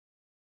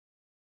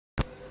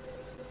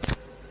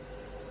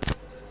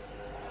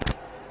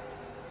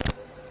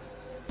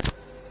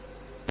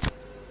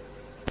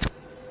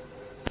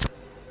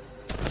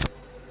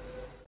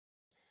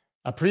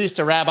A priest,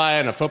 a rabbi,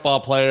 and a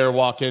football player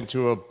walk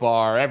into a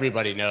bar.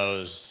 Everybody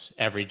knows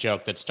every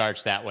joke that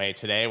starts that way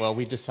today. Well,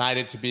 we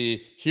decided to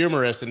be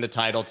humorous in the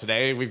title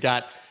today. We've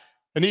got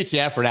an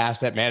ETF or an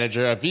asset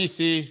manager, a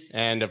VC,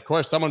 and of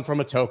course, someone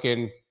from a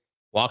token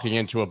walking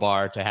into a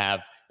bar to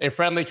have a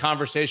friendly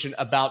conversation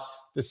about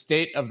the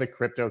state of the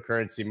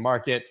cryptocurrency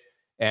market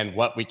and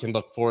what we can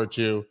look forward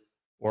to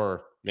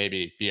or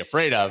maybe be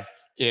afraid of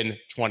in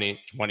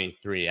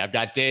 2023. I've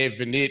got Dave,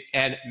 Vineet,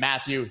 and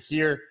Matthew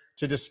here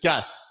to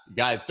discuss. You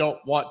guys don't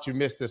want to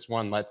miss this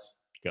one.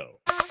 Let's go.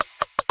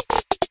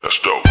 Let's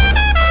go.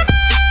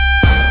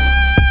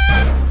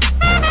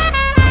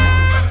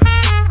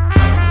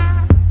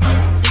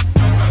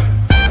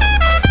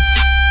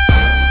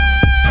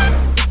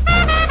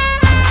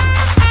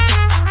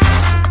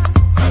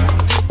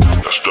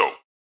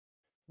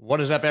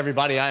 What is up,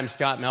 everybody? I'm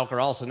Scott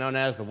Melker, also known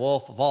as the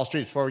Wolf of Wall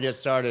Street. Before we get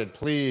started,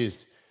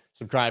 please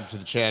subscribe to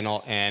the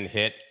channel and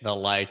hit the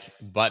like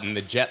button.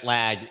 The jet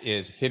lag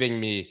is hitting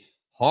me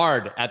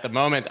hard at the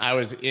moment. I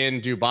was in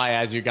Dubai,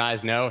 as you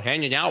guys know,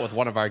 hanging out with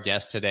one of our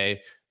guests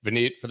today,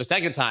 Vineet, for the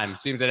second time.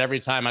 Seems that every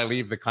time I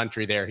leave the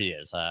country, there he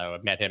is. I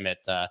met him at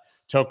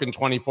Token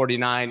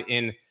 2049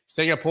 in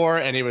Singapore,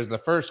 and he was the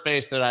first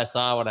face that I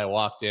saw when I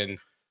walked in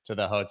to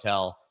the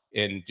hotel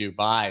in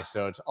Dubai.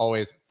 So it's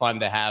always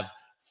fun to have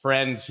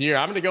friends here.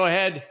 I'm going to go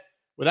ahead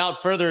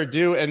without further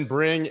ado and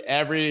bring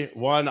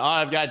everyone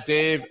on. I've got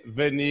Dave,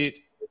 Vineet,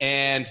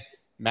 and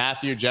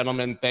Matthew.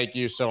 Gentlemen, thank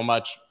you so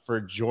much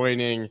for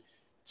joining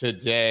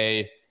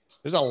today.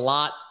 There's a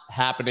lot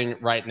happening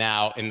right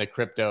now in the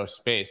crypto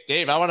space.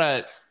 Dave, I want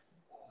to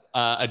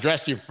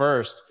address you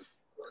first.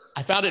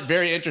 I found it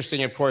very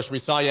interesting. Of course, we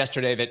saw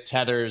yesterday that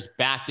Tether's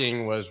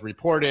backing was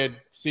reported.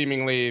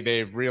 Seemingly,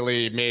 they've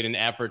really made an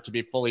effort to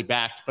be fully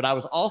backed. But I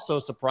was also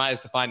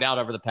surprised to find out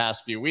over the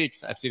past few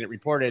weeks, I've seen it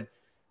reported,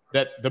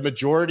 that the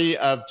majority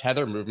of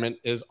Tether movement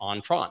is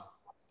on Tron.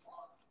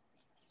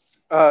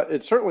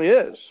 It certainly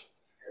is.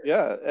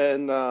 Yeah.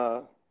 And,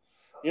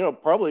 you know,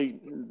 probably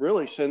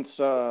really since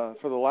for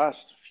the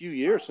last few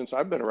years since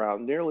I've been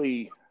around,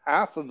 nearly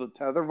half of the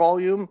Tether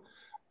volume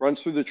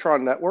runs through the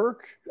Tron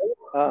network.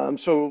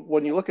 So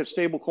when you look at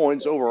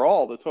stablecoins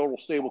overall, the total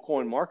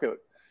stablecoin market,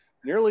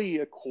 nearly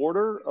a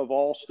quarter of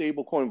all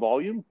stablecoin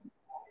volume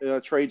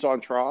trades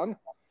on Tron.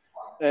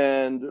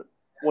 And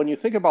when you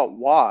think about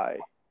why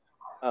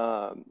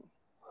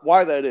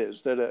that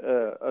is, that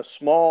a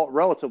small,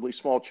 relatively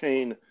small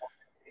chain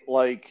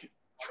like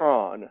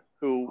Tron,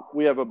 who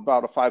we have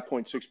about a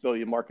 5.6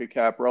 billion market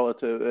cap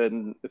relative,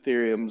 and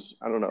Ethereum's,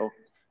 I don't know,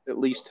 at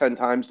least 10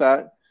 times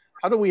that.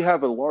 How do we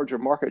have a larger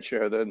market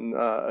share than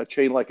a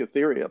chain like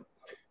Ethereum?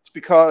 It's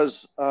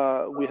because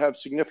we have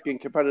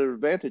significant competitive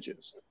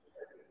advantages.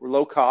 We're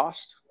low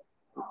cost,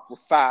 we're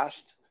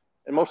fast,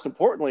 and most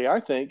importantly, I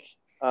think,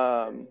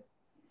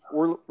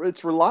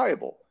 it's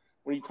reliable.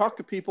 When you talk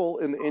to people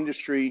in the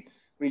industry,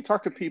 when you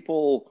talk to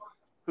people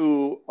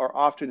who are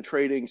often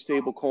trading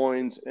stable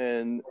coins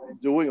and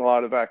doing a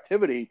lot of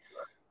activity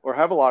or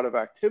have a lot of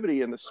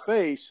activity in the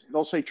space,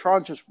 they'll say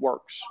Tron just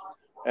works.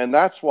 And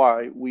that's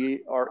why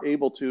we are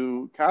able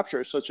to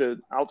capture such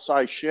an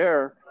outsized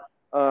share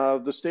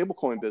of the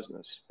stablecoin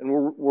business. And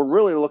we're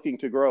really looking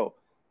to grow.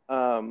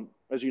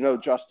 As you know,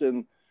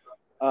 Justin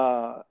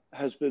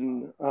has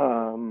been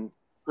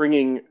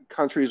bringing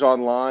countries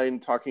online,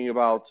 talking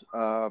about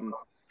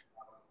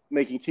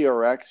making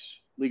TRX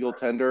legal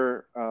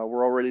tender.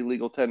 We're already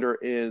legal tender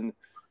in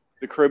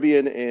the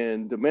Caribbean,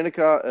 in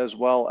Dominica, as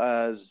well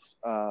as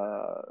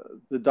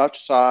the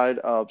Dutch side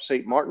of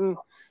St. Martin.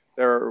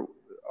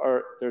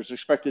 There's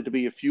expected to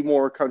be a few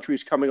more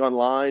countries coming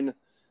online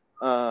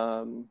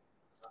over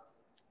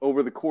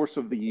the course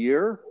of the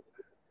year.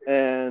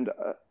 And,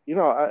 you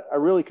know, I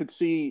really could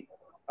see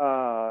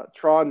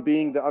Tron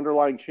being the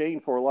underlying chain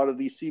for a lot of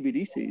these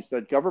CBDCs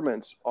that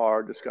governments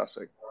are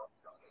discussing.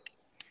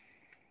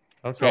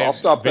 Okay, so I'll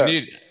stop there.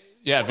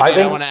 Yeah, Vineet,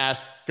 I want to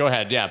ask, go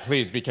ahead. Yeah,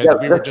 please, because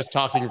we were just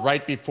talking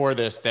right before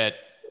this that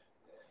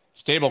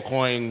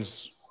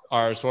stablecoins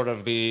are sort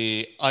of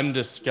the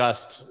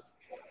undiscussed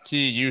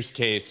key use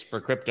case for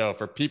crypto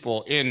for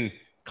people in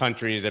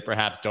countries that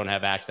perhaps don't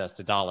have access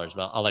to dollars.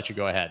 But I'll let you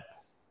go ahead.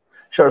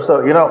 Sure.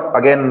 So, you know,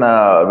 again,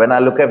 when I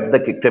look at the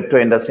crypto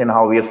industry and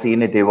how we have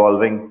seen it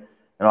evolving, you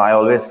know, I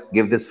always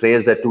give this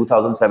phrase that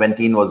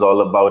 2017 was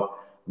all about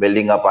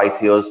building up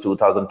ICOs,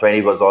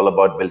 2020 was all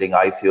about building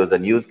ICOs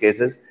and use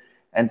cases,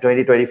 and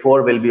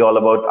 2024 will be all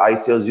about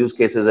ICOs, use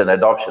cases, and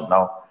adoption.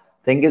 Now,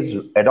 thing is,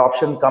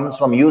 adoption comes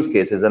from use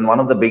cases, and one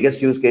of the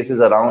biggest use cases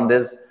around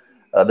is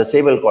the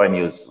stablecoin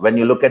use. When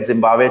you look at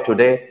Zimbabwe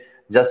today,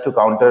 just to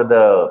counter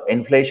the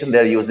inflation,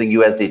 they're using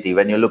USDT.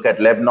 When you look at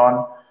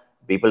Lebanon,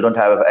 people don't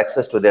have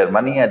access to their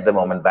money at the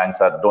moment. Banks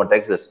don't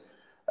exist.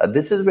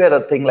 This is where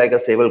a thing like a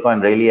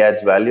stablecoin really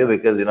adds value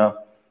because, you know,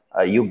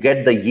 you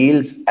get the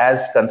yields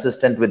as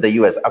consistent with the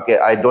US. Okay,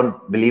 I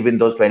don't believe in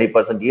those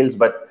 20% yields,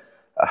 but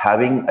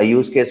having a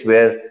use case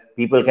where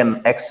people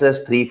can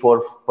access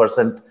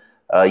 3-4%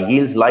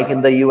 yields like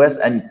in the US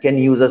and can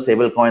use a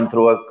stablecoin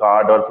through a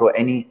card or through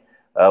any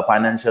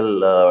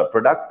financial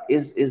product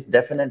is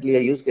definitely a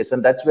use case,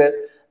 and that's where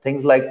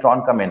things like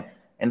Tron come in.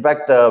 In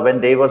fact,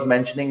 when Dave was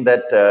mentioning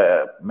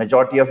that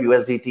majority of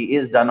USDT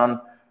is done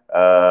on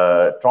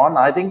Tron,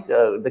 I think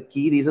the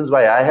key reasons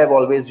why I have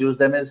always used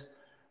them is,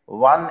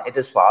 one, it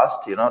is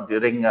fast.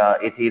 During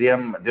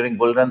Ethereum, during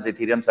bull runs,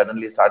 Ethereum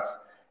suddenly starts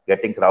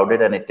getting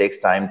crowded and it takes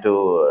time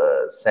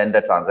to send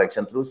a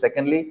transaction through.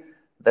 Secondly,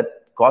 the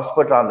cost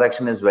per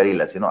transaction is very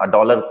less.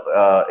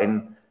 $1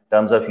 in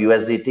terms of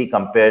USDT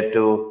compared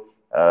to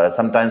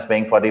sometimes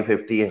paying $40,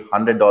 $50,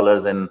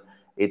 $100 in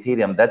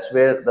Ethereum. That's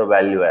where the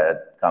value add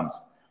comes.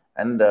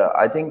 And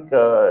I think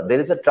there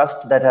is a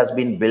trust that has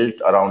been built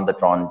around the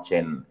Tron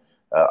chain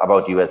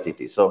about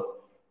USDT. So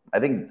I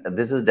think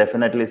this is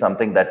definitely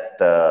something that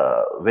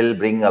will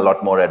bring a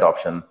lot more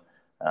adoption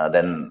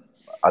than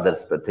other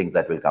things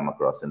that will come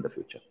across in the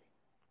future.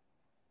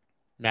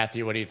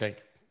 Matthew, what do you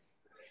think?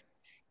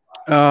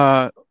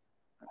 Well,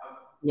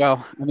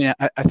 I mean,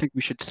 I think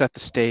we should set the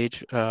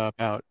stage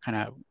about kind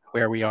of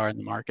where we are in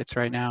the markets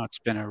right now. It's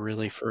been a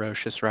really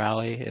ferocious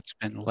rally. It's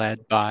been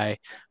led by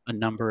a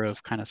number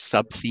of kind of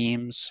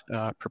sub-themes,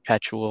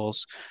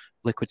 perpetuals,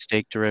 liquid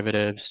stake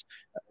derivatives,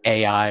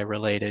 AI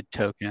related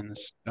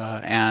tokens,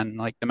 and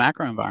like the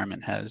macro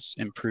environment has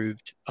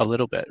improved a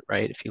little bit,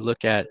 right? If you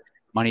look at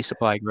money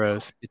supply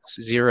growth, it's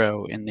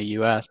 0 in the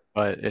US,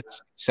 but it's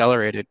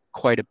accelerated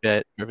quite a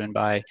bit, driven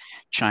by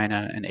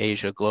China and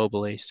Asia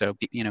globally. So,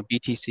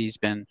 BTC has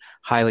been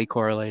highly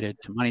correlated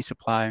to money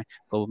supply.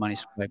 Global money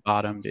supply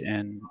bottomed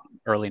in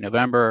early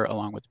November,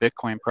 along with the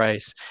Bitcoin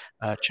price.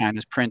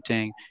 China's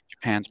printing,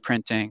 Japan's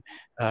printing,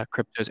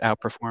 crypto's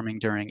outperforming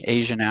during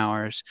Asian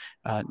hours,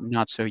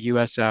 not so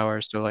US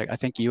hours. So I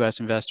think US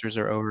investors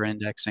are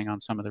over-indexing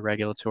on some of the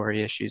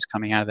regulatory issues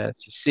coming out of the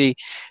SEC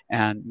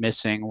and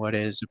missing what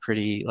is a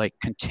pretty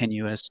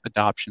continuous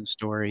adoption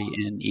story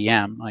in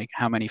EM. Like,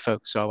 how many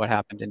folks saw what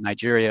happened in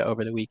Nigeria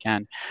over the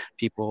weekend?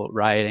 People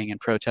rioting and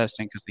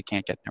protesting because they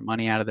can't get their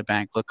money out of the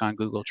bank. Look on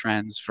Google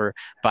Trends for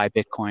buy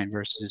Bitcoin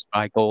versus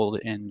buy gold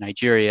in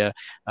Nigeria.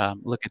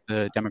 Look at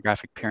the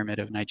demographic pyramid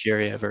of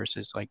Nigeria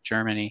versus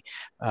Germany.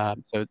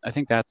 So I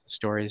think that's the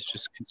story, is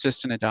just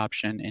consistent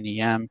adoption in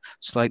EM,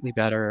 slightly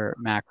better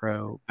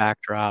macro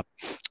backdrop.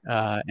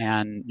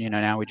 And,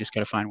 now we just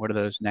got to find what are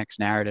those next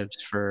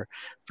narratives for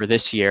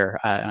this year.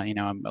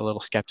 I'm a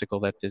little skeptical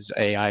that these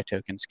AI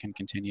tokens can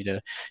continue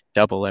to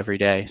double every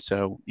day.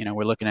 So,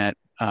 we're looking at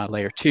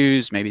layer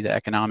 2s. Maybe the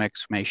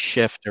economics may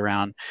shift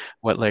around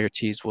what layer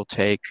 2s will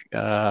take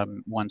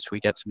once we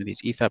get some of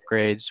these ETH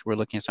upgrades. We're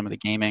looking at some of the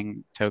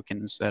gaming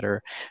tokens that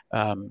are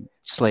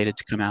slated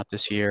to come out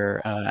this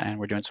year, and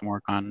we're doing some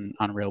work on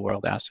real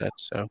world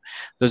assets. So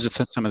those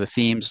are some of the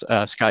themes.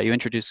 Scott, you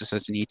introduced us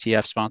as an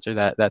ETF sponsor.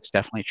 That's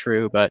definitely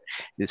true, but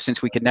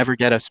since we could never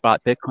get a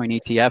spot Bitcoin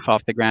ETF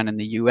off the ground in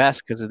the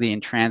US because of the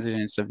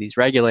intransigence of these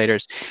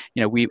regulators,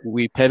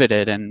 we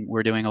pivoted, and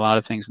we're doing a lot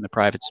of things in the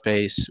private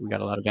space. We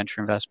got a lot of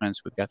venture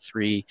investments. We've got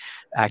 3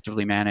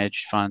 actively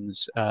managed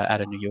funds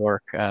out of New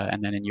York,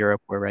 and then in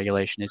Europe, where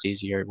regulation is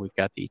easier, we've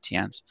got the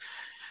ETNs.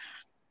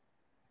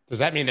 Does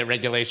that mean that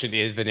regulation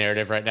is the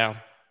narrative right now?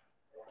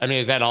 I mean,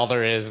 is that all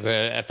there is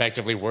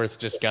effectively worth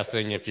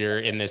discussing if you're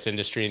in this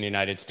industry in the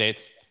United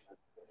States?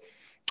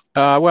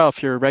 Well,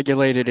 if you're a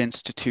regulated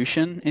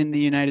institution in the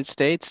United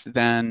States,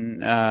 then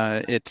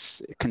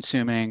it's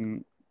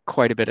consuming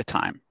quite a bit of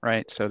time,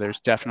 right? So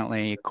there's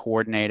definitely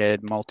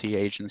coordinated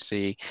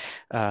multi-agency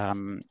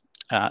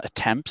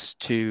attempts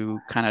to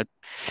kind of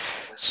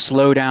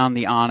slow down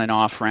the on and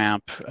off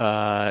ramp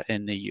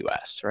in the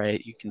US,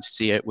 right? You can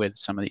see it with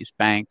some of these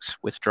banks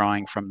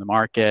withdrawing from the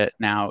market.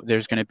 Now,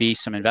 there's going to be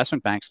some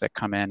investment banks that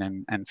come in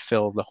and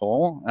fill the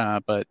hole,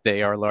 but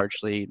they are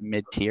largely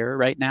mid-tier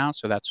right now.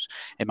 So that's,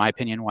 in my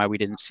opinion, why we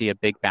didn't see a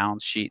big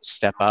balance sheet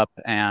step up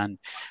and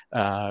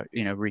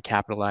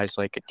recapitalize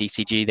like a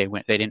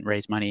DCG. They didn't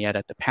raise money yet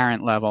at the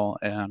parent level.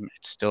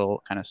 It's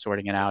still kind of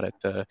sorting it out at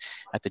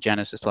the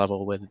Genesis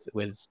level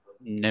with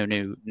no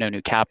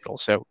new capital.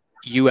 So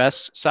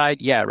US side,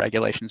 yeah,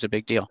 regulation's a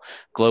big deal.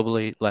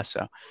 Globally, less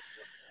so.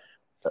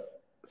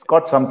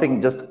 Scott,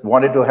 something just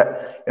wanted to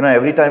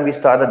every time we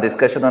start a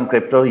discussion on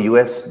crypto,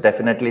 US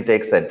definitely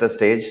takes center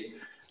stage.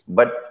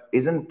 But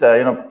isn't,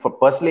 for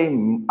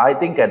personally, I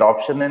think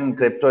adoption in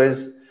crypto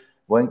is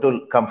going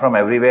to come from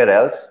everywhere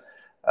else.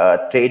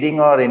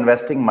 Trading or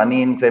investing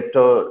money in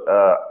crypto,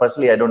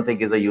 personally, I don't think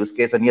is a use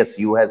case. And yes,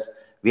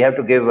 we have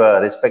to give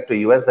respect to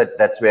US,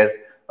 that's where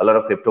a lot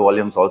of crypto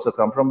volumes also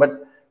come from.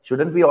 But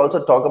shouldn't we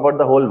also talk about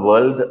the whole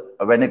world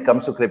when it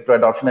comes to crypto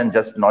adoption and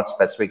just not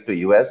specific to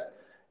US?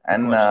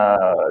 And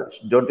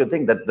don't you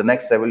think that the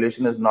next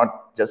revolution is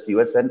not just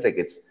US centric?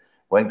 It's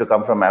going to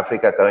come from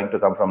Africa, going to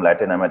come from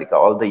Latin America.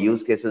 All the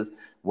use cases.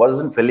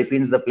 Wasn't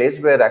Philippines the place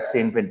where Axie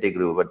Infinity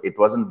grew, but it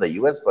wasn't the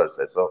US per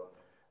se. So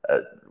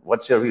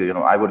what's your view?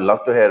 I would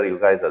love to hear you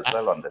guys as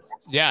well on this.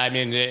 Yeah, I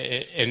mean,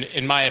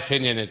 in my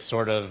opinion, it's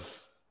sort of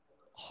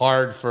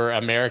hard for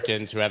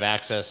Americans who have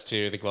access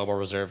to the global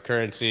reserve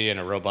currency and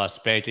a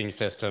robust banking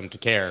system to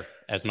care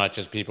as much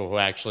as people who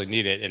actually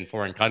need it in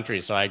foreign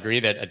countries. So I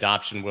agree that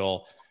adoption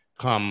will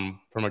come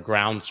from a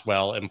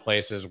groundswell in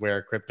places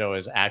where crypto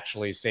is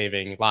actually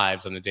saving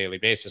lives on a daily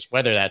basis,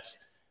 whether that's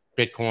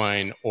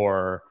Bitcoin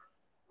or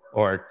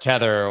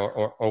Tether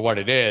or what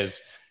it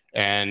is.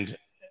 And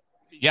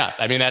yeah,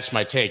 I mean, that's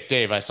my take.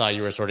 Dave, I saw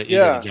you were sort of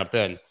eager to jump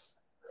in.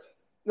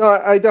 No,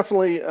 I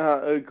definitely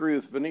agree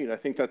with Vineet. I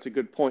think that's a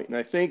good point. And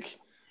I think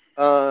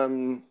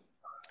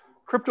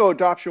crypto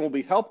adoption will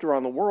be helped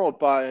around the world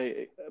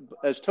by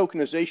as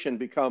tokenization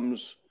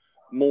becomes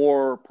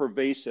more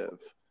pervasive,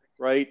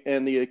 right?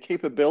 And the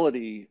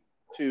capability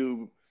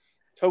to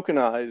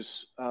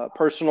tokenize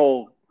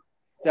personal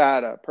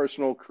data,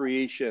 personal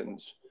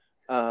creations,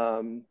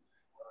 and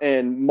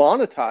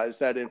monetize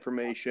that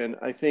information,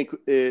 I think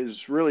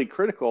is really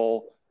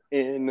critical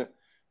in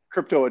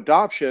crypto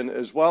adoption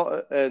as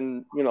well.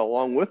 And, you know,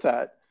 along with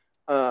that,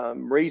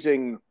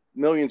 raising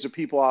millions of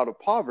people out of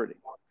poverty.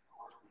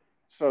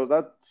 So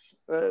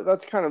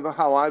that's kind of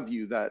how I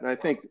view that. And I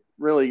think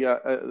really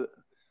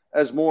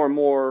as more and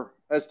more,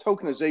 as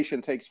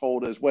tokenization takes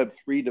hold, as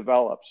Web3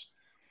 develops,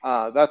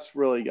 that's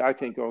really, I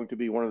think, going to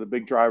be one of the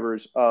big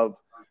drivers of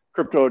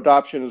crypto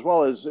adoption, as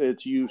well as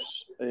its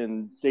use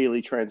in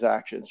daily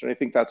transactions. And I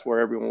think that's where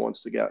everyone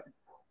wants to get.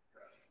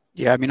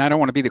 Yeah, I mean, I don't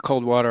want to be the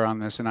cold water on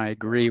this, and I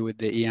agree with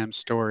the EM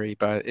story,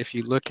 but if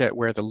you look at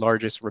where the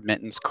largest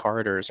remittance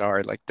corridors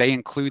are, like they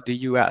include the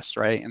US,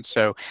 right? And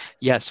so,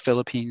 yes,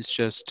 Philippines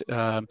just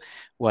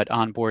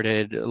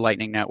onboarded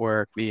Lightning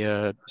Network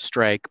via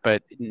Strike,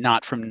 but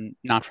not from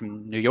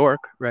New York,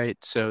 right?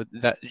 So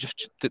that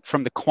just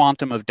from the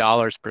quantum of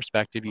dollars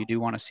perspective, you do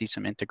want to see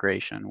some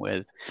integration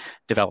with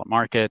developed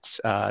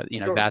markets. You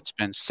know, that's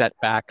been set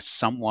back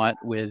somewhat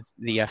with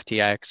the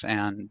FTX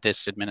and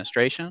this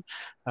administration.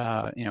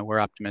 You know, we're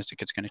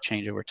optimistic it's going to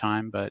change over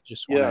time, but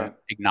just want to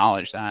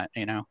acknowledge that,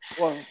 you know.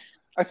 Well,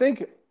 I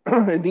think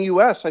in the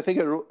US, I think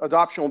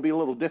adoption will be a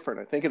little different.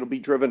 I think it'll be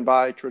driven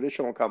by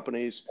traditional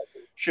companies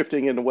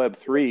shifting into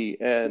Web3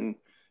 and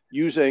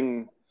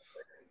using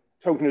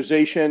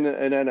tokenization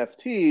and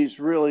NFTs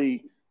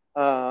really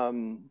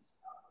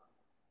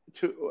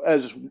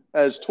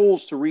as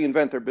tools to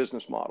reinvent their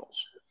business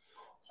models.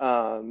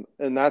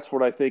 And that's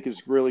what I think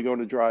is really going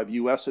to drive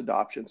US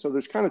adoption. So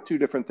there's kind of two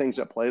different things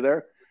at play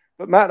there.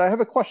 But Matt, I have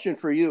a question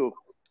for you,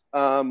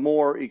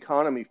 more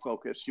economy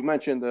focused. You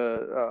mentioned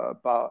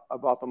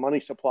about the money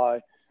supply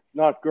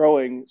not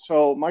growing.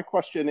 So my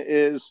question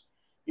is,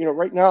 you know,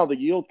 right now the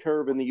yield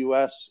curve in the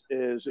U.S.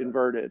 is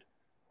inverted,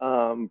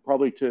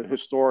 probably to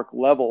historic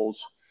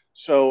levels.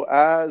 So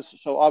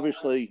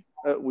obviously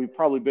we've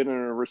probably been in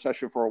a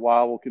recession for a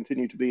while. We'll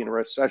continue to be in a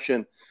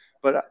recession.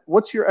 But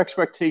what's your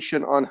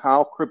expectation on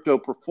how crypto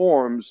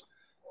performs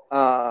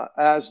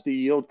as the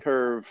yield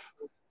curve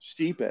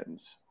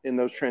steepens in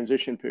those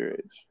transition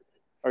periods?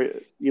 Or,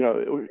 you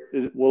know,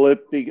 will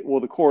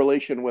the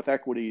correlation with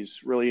equities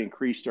really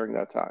increase during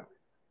that time?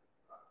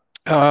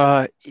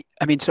 I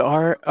mean, so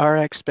our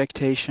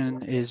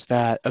expectation is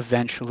that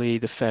eventually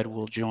the Fed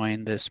will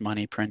join this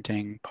money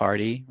printing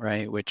party,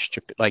 right? Which,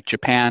 like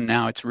Japan,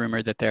 now it's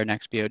rumored that their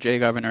next BOJ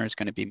governor is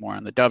going to be more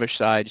on the dovish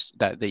side.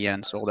 That the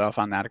yen sold off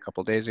on that a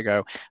couple of days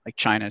ago. Like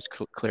China is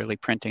clearly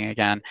printing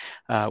again.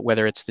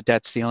 Whether it's the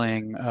debt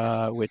ceiling,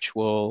 which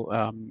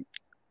will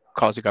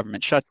cause a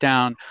government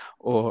shutdown,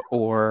 or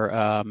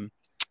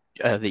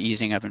the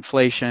easing of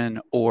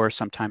inflation, or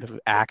some type of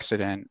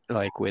accident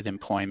like with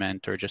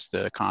employment or just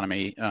the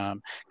economy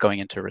going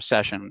into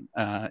recession,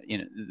 you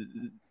know,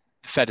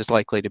 the Fed is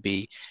likely to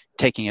be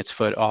taking its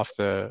foot off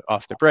the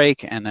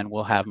brake, and then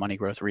we'll have money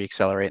growth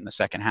reaccelerate in the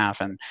second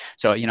half. And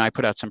so, you know, I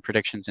put out some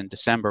predictions in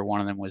December. One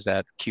of them was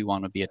that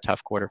Q1 would be a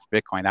tough quarter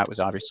for Bitcoin. That was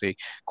obviously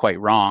quite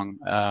wrong.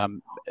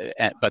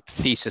 But the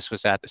thesis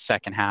was that the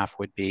second half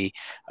would be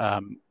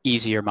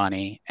easier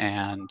money,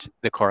 and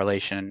the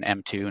correlation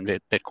M2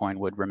 and Bitcoin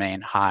would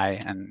remain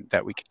high, and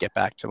that we could get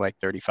back to like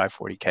 35,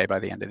 40K by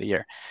the end of the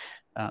year.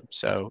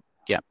 So,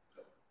 yeah.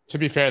 To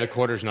be fair, the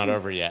quarter's not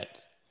over yet.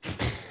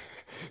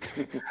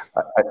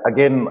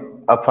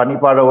 Again, a funny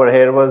part over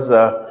here was,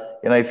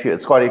 you know,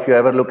 Scott, if you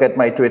ever look at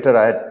my Twitter,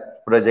 I had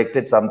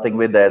projected something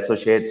with the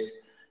associates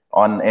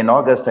in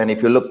August, and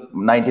if you look,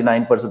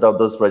 99% of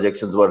those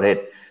projections were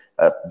hit.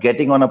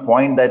 Getting on a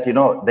point that, you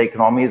know, the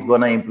economy is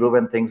going to improve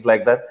and things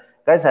like that.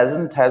 Guys,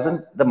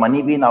 hasn't the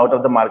money been out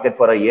of the market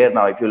for a year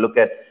now? If you look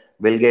at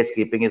Bill Gates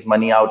keeping his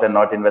money out and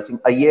not investing,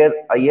 a year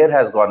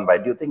has gone by.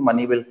 Do you think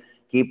money will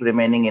keep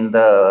remaining in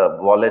the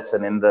wallets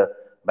and in the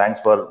banks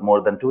for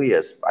more than 2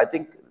 years? I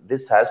think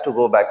this has to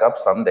go back up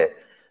someday,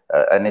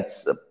 and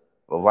it's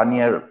 1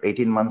 year,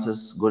 18 months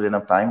is good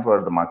enough time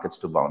for the markets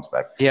to bounce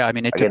back. Yeah, I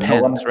mean, it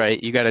depends,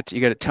 right? You got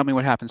to tell me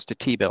what happens to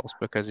T-bills,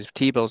 because if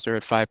T-bills are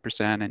at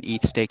 5% and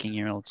ETH staking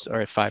yields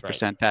are at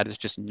 5%, right, that is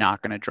just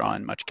not going to draw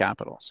in much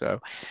capital. So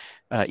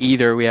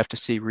either we have to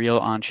see real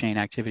on-chain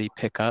activity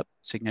pick up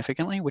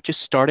significantly, which is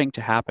starting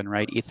to happen,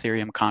 right?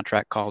 Ethereum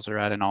contract calls are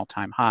at an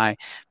all-time high.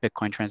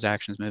 Bitcoin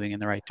transactions moving in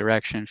the right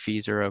direction.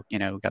 Fees are, you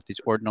know, got these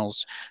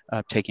ordinals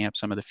taking up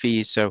some of the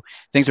fees. So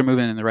things are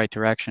moving in the right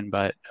direction,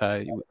 but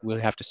we'll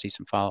have to see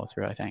some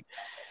follow-through, I think.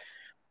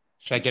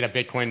 Should I get a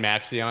Bitcoin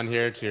maxi on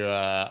here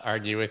to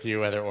argue with you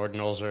whether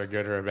ordinals are a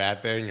good or a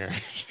bad thing, or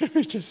should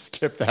we just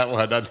skip that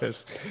one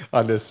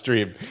on this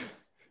stream?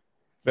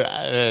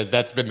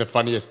 That's been the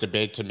funniest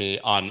debate to me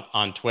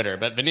on Twitter.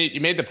 But Vineet, you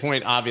made the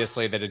point,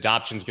 obviously, that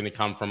adoption is going to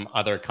come from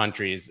other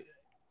countries.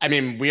 I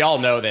mean, we all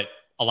know that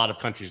a lot of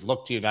countries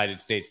look to the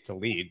United States to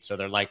lead, so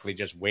they're likely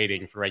just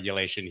waiting for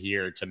regulation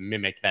here to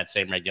mimic that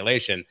same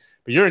regulation.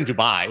 But you're in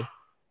Dubai,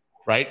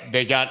 right?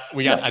 We got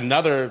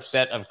another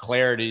set of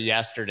clarity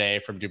yesterday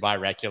from Dubai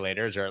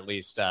regulators, or at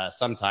least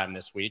sometime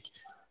this week.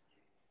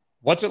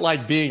 What's it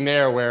like being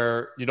there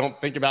where you don't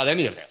think about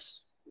any of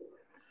this?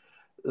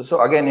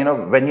 So again,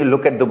 when you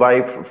look at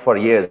Dubai for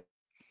years,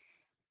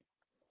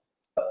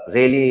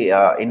 really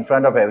in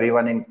front of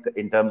everyone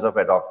in terms of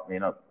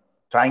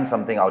trying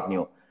something out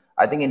new.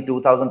 I think in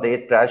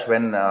 2008 crash,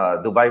 when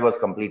Dubai was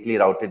completely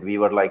routed, we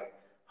were like,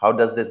 how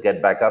does this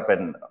get back up?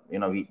 And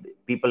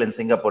people in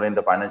Singapore in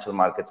the financial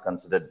markets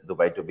considered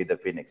Dubai to be the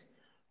phoenix,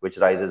 which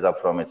rises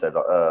up from its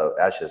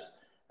ashes.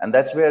 And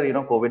that's where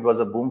COVID was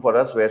a boom for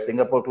us, where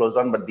Singapore closed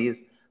down, but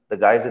the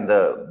guys in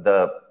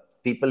the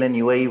people in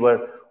UAE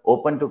were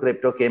open to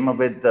crypto, came up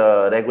with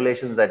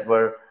regulations that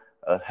were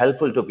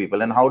helpful to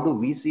people. And how do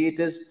we see it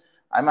is,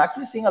 I'm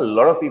actually seeing a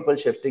lot of people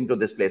shifting to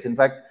this place. In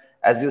fact,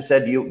 as you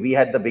said, we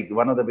had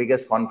one of the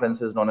biggest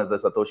conferences known as the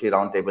Satoshi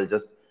Roundtable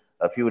just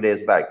a few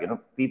days back.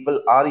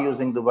 People are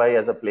using Dubai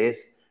as a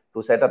place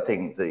to set up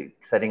things.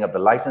 Setting up the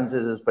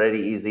licenses is pretty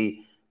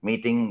easy.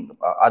 Meeting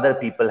other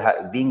people,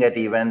 being at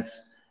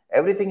events,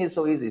 everything is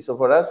so easy. So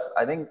for us,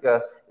 I think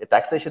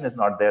taxation is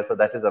not there. So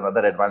that is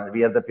another advantage.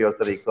 We are the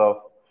Puerto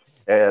Rico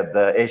of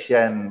the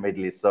Asia and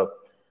Middle East. So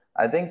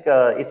I think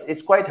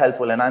it's quite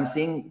helpful, and I'm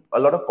seeing a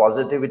lot of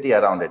positivity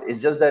around it.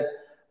 It's just that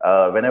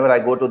whenever I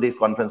go to these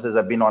conferences,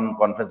 I've been on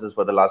conferences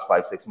for the last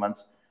 5-6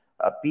 months.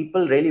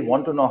 People really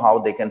want to know how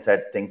they can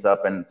set things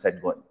up and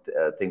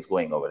things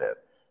going over here.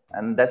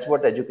 And that's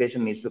what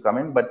education needs to come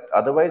in. But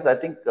otherwise, I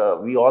think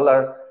we all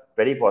are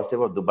very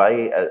positive of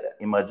Dubai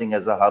emerging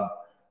as a hub,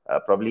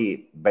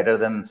 probably better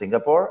than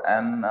Singapore,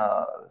 and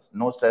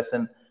no stress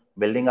in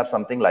building up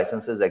something.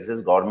 Licenses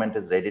exist, government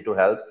is ready to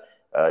help.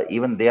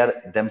 Even they are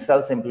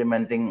themselves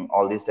implementing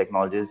all these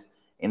technologies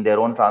in their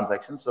own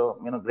transactions. So,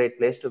 great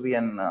place to be,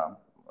 and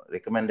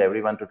recommend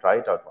everyone to try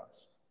it out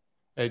once.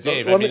 Hey,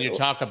 Dave, I mean, you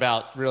talk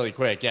about really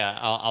quick. Yeah,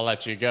 I'll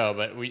let you go.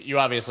 But you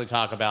obviously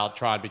talk about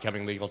Tron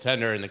becoming legal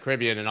tender in the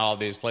Caribbean and all of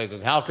these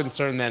places. How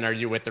concerned then are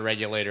you with the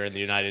regulator in the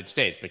United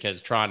States?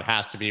 Because Tron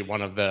has to be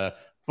one of the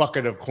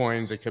bucket of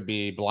coins that could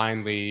be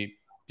blindly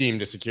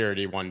deemed a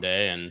security one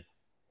day. And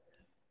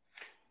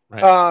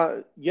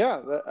right.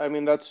 Yeah, I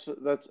mean, I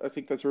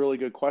think that's a really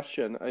good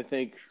question. I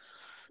think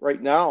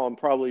right now I'm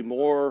probably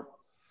more,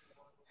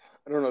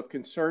 I don't know if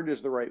concerned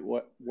is the right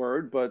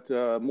word, but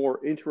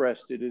more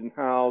interested in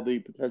how the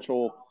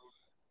potential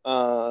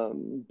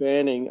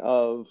banning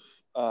of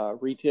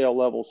retail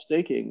level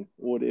staking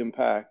would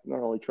impact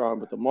not only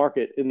Tron, but the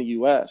market in the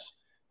US.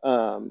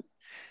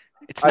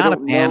 It's not a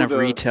ban of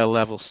retail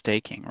level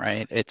staking,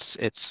 right? It's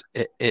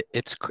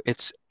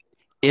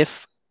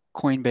if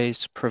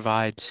Coinbase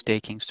provides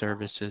staking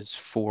services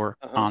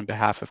on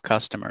behalf of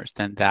customers,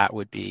 then that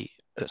would be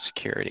a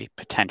security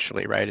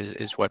potentially, right?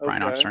 Is what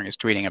Brian Armstrong is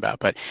tweeting about.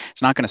 But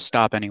it's not going to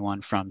stop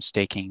anyone from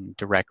staking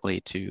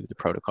directly to the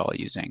protocol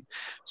using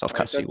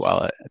self-custody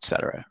wallet, et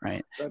cetera,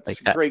 right? That's like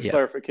that, great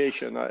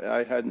clarification.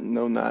 I hadn't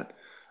known that.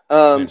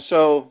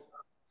 So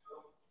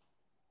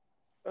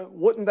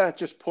wouldn't that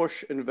just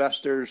push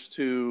investors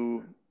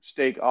to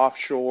stake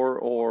offshore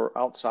or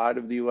outside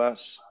of the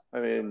US? I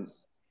mean,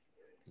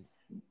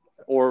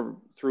 or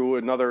through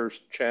another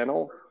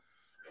channel,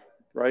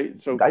 right?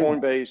 So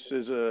Coinbase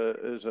is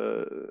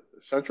a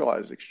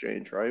centralized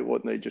exchange, right?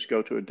 Wouldn't they just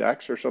go to a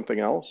DEX or something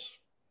else?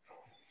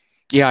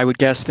 Yeah, I would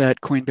guess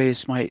that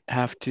Coinbase might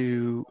have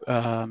to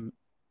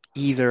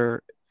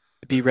either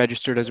be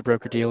registered as a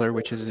broker-dealer,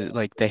 which is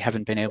like they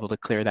haven't been able to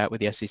clear that with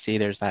the SEC.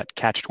 There's that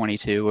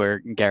catch-22 where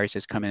Garry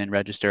says come in and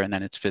register, and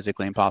then it's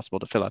physically impossible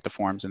to fill out the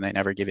forms, and they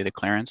never give you the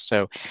clearance.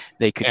 So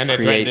they could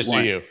threaten to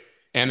sue you.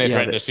 And they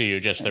threaten to sue you,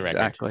 just the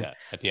record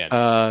at the end.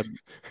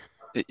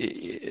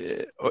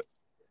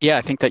 Yeah,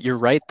 I think that you're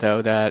right,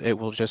 though, that it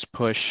will just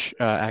push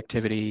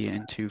activity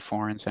into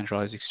foreign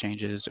centralized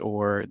exchanges,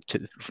 or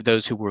for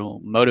those who will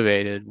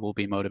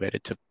be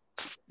motivated to,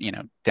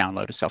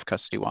 download a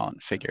self-custody wallet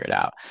and figure it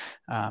out.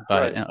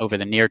 But over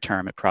the near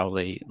term, it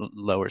probably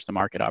lowers the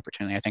market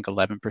opportunity. I think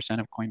 11%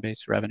 of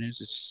Coinbase revenues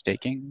is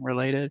staking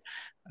related.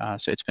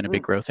 So it's been a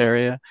big growth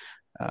area.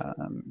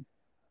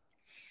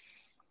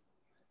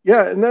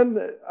 Yeah, and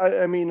then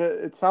I mean,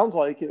 it sounds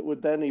like it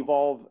would then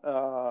evolve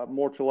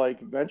more to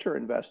like venture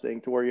investing,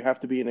 to where you have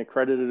to be an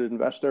accredited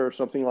investor or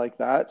something like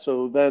that.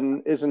 So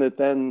then, isn't it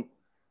then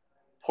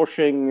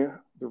pushing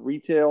the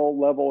retail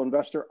level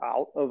investor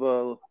out of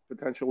a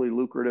potentially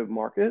lucrative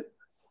market?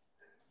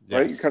 Yes.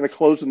 Right, you're kind of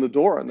closing the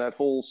door on that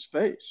whole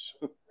space.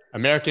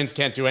 Americans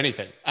can't do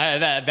anything.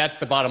 That's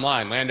the bottom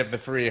line. Land of the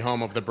free,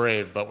 home of the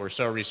brave, but we're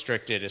so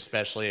restricted,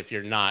 especially if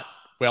you're not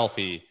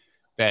wealthy,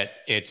 that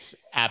it's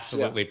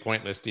absolutely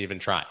pointless to even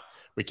try.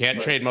 We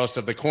can't trade most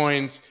of the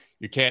coins.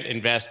 You can't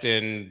invest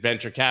in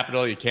venture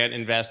capital. You can't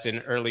invest in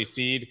early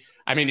seed.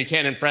 I mean, you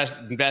can't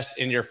invest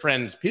in your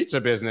friend's pizza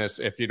business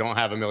if you don't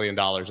have $1 million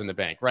in the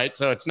bank, right?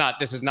 So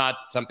this is not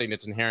something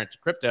that's inherent to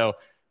crypto.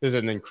 This is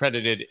an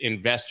accredited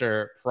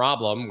investor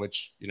problem,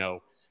 which,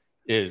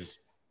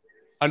 is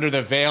under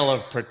the veil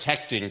of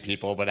protecting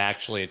people, but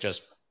actually it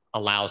just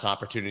allows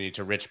opportunity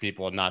to rich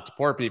people and not to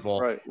poor people.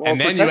 Right. Well, and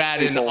then you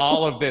add in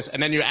all of this,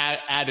 and then you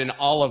add in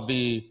all of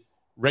the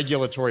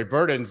regulatory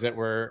burdens that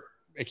we're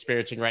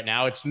experiencing right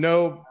now. It's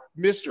no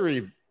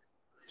mystery,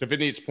 to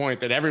Vineet's point,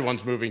 that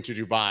everyone's moving to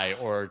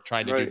Dubai or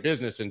trying to do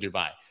business in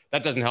Dubai.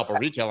 That doesn't help a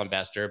retail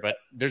investor, but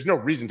there's no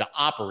reason to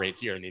operate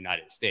here in the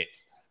United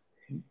States.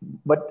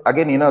 But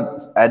again,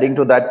 adding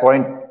to that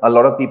point, a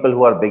lot of people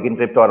who are big in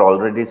crypto are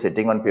already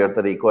sitting on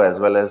Puerto Rico,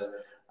 as well as,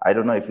 I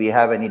don't know if we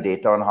have any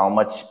data on how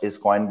much is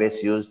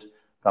Coinbase used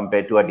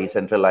compared to a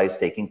decentralized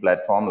staking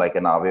platform like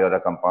an Aave or a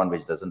Compound,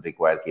 which doesn't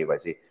require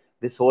KYC.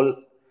 This whole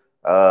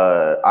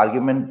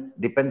argument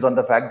depends on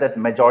the fact that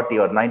majority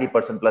or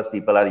 90% plus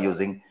people are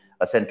using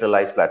a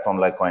centralized platform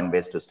like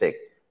Coinbase to stake.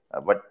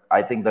 But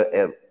I think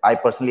I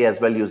personally as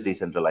well use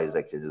decentralized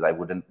exchanges. I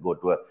wouldn't go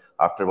to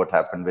after what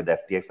happened with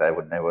FTX, I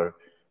would never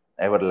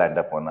ever land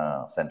up on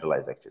a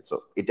centralized exchange.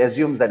 So it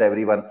assumes that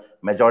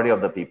majority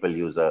of the people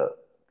use a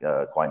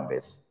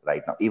Coinbase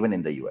right now, even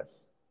in the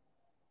US.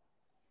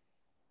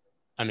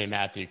 I mean,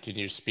 Matthew, can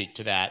you speak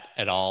to that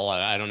at all?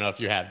 I don't know if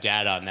you have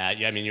data on that.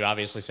 I mean, you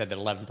obviously said that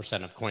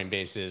 11% of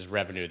Coinbase's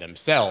revenue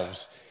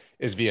themselves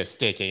is via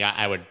staking.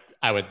 I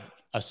would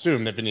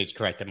assume that Vineet's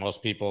correct, that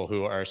most people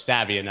who are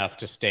savvy enough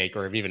to stake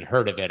or have even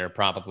heard of it are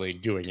probably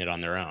doing it on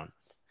their own.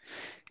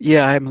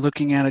 Yeah, I'm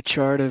looking at a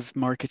chart of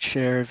market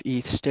share of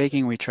ETH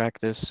staking. We track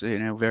this,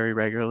 very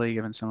regularly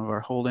given some of our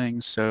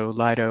holdings. So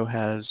Lido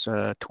has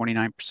a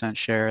 29%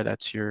 share.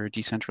 That's your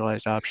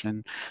decentralized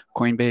option.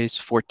 Coinbase,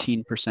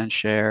 14%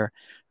 share.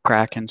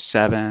 Kraken,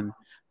 7%.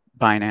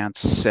 Binance,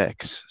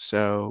 6%.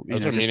 So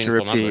Those are just to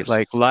meaningful repeat, numbers.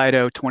 like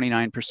Lido,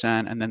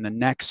 29%, and then the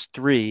next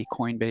three,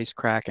 Coinbase,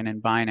 Kraken,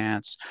 and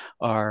Binance,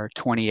 are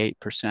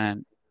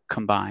 28%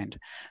 combined.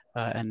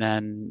 And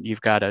then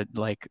you've got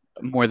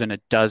more than a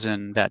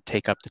dozen that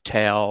take up the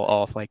tail,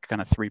 all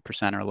kind of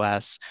 3% or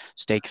less: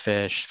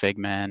 Stakefish,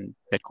 Figment,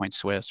 Bitcoin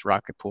Swiss,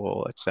 Rocket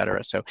Pool, et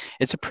cetera. So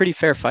it's a pretty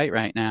fair fight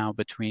right now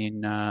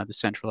between the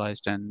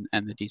centralized and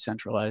the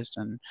decentralized.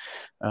 And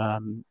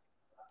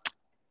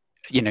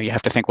you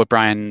have to think what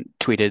Brian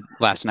tweeted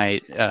last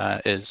night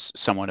is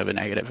somewhat of a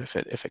negative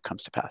if it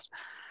comes to pass.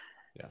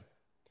 Yeah.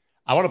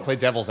 I want to play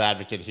devil's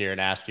advocate here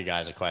and ask you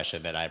guys a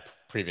question that I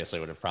previously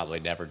would have probably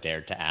never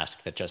dared to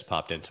ask, that just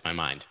popped into my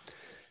mind.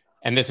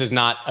 And this is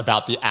not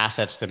about the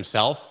assets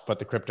themselves, but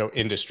the crypto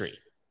industry,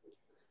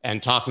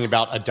 and talking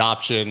about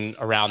adoption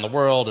around the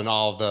world and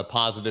all of the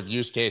positive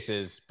use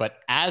cases. But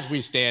as we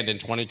stand in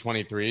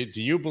 2023,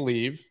 do you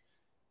believe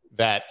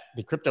that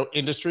the crypto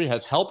industry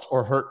has helped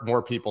or hurt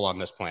more people on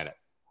this planet?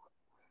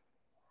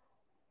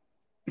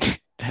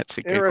 That's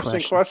a good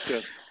interesting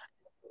question.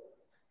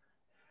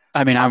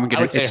 I mean,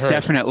 it's hurt.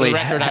 definitely, for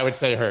the record, I would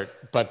say hurt,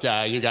 but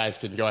you guys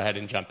can go ahead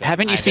and jump in.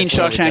 Haven't you seen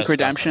Shawshank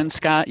Redemption,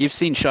 Scott? You've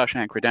seen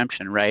Shawshank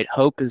Redemption, right?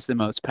 Hope is the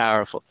most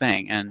powerful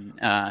thing. And,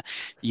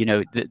 you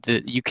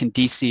can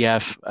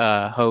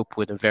DCF hope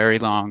with a very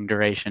long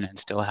duration and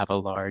still have a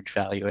large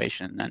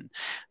valuation. And,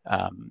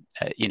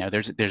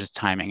 there's a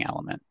timing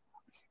element.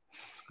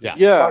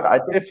 Yeah. I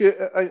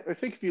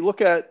think if you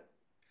look at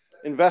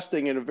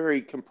investing in a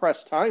very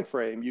compressed time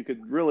frame, you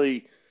could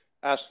really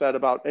ask that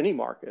about any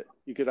market.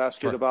 You could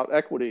ask it about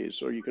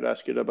equities, or you could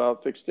ask it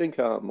about fixed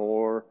income,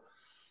 or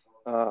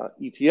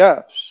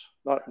ETFs,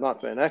 not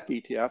VanEck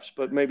ETFs,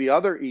 but maybe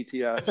other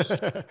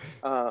ETFs.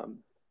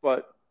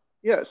 But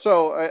yeah,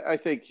 so I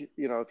think, if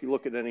you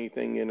look at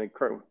anything in a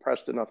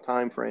compressed enough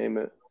time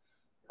frame,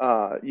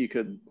 you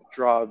could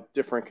draw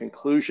different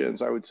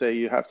conclusions. I would say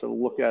you have to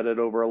look at it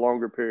over a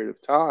longer period of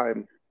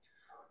time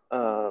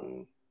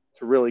to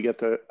really get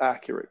the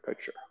accurate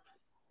picture.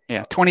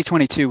 Yeah,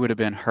 2022 would have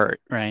been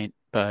hurt, right?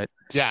 But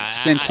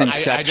since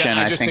inception,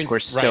 I think we're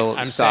still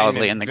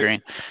solidly in the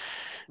green.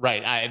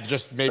 Right.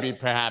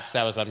 Perhaps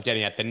that was what I'm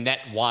getting at. The net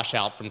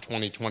washout from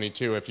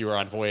 2022, if you were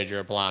on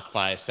Voyager,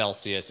 BlockFi,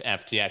 Celsius,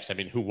 FTX, I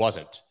mean, who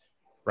wasn't,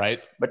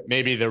 right? But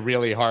maybe the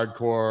really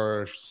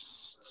hardcore,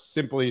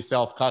 simply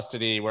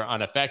self-custody were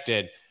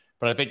unaffected.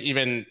 But I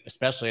think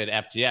especially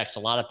at FTX, a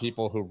lot of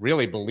people who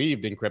really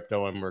believed in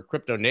crypto and were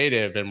crypto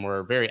native and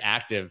were very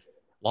active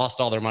lost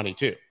all their money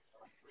too.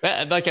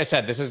 Like I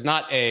said, this is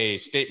not a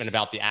statement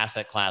about the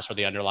asset class or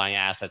the underlying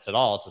assets at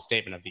all. It's a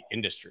statement of the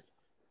industry.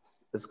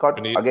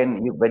 Scott,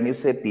 again, when you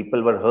say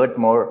people were hurt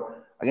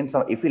more, again,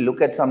 if we look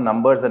at some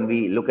numbers and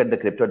we look at the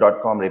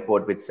crypto.com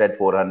report, which said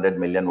 400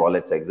 million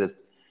wallets exist,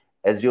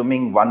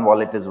 assuming one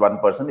wallet is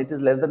 1%, it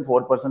is less than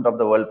 4% of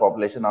the world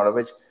population, out of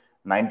which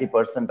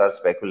 90% are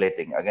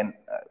speculating. Again,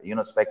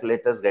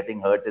 speculators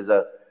getting hurt is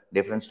a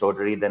different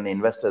story than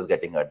investors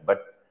getting hurt.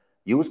 But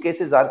use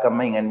cases are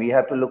coming, and we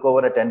have to look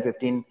over a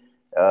 10-15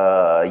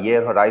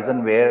 year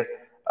horizon where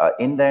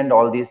in the end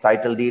all these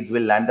title deeds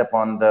will land up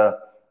on the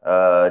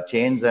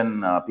chains,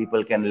 and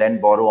people can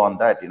lend, borrow on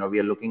that. We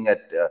are looking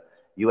at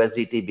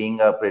USDT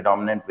being a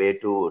predominant way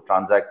to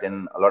transact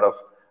in a lot of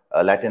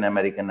Latin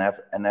American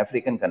and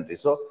African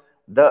countries. So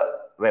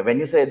when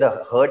you say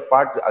the hurt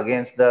part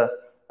against the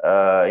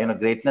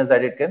greatness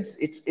that it comes,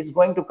 it's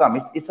going to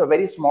come. It's a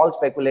very small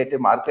speculative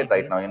market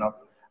right now.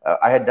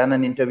 I had done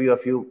an interview a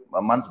few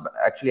months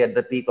actually at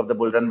the peak of the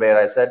bull run where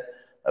I said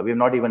we've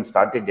not even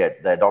started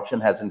yet. The adoption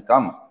hasn't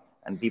come,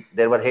 and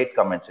there were hate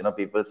comments.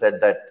 People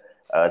said that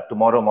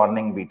tomorrow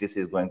morning BTC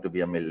is going to be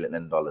 $1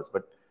 million.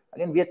 But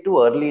again, we are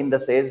too early in the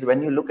stage.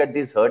 When you look at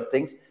these hurt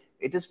things,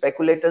 it is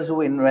speculators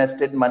who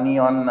invested money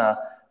on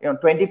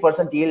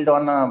 20% yield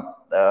on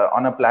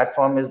a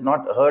platform is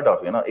not heard of.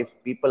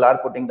 If people are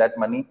putting that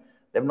money,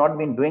 they've not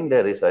been doing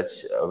their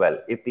research well.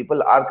 If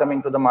people are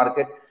coming to the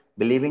market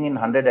believing in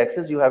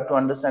 100x's, you have to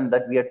understand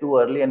that we are too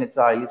early and it's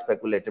a highly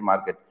speculative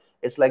market.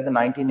 It's like the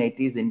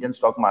 1980s Indian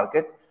stock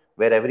market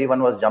where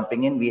everyone was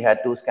jumping in. We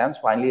had two scams.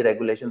 Finally,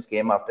 regulations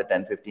came after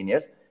 10, 15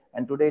 years.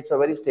 And today it's a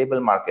very stable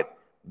market,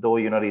 though,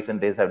 recent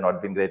days have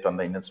not been great on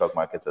the Indian stock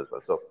markets as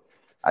well. So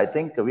I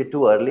think we're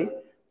too early.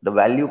 The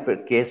value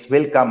case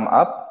will come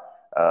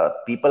up.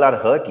 People are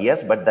hurt,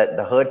 yes, but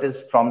the hurt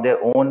is from their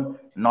own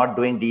not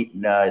doing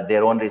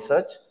their own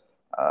research.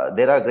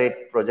 There are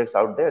great projects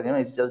out there.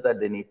 It's just that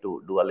they need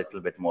to do a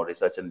little bit more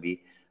research and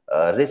be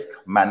risk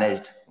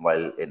managed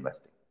while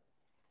investing.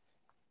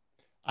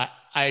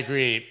 I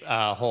agree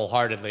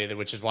wholeheartedly,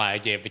 which is why I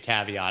gave the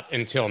caveat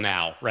until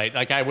now, right?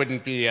 Like I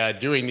wouldn't be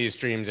doing these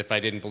streams if I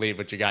didn't believe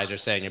what you guys are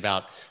saying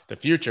about the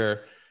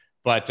future.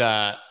 But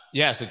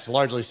yes, it's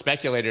largely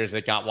speculators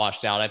that got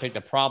washed out. I think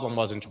the problem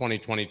was in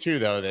 2022,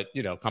 though, that,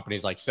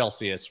 companies like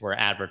Celsius were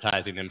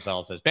advertising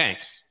themselves as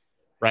banks,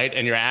 right?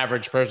 And your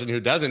average person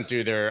who doesn't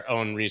do their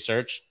own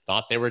research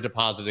thought they were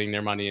depositing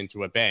their money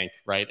into a bank,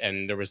 right?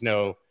 And there was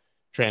no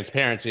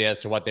transparency as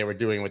to what they were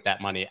doing with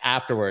that money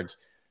afterwards.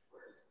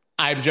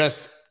 I'm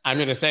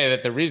going to say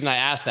that the reason I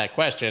asked that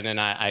question, and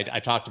I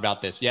talked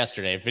about this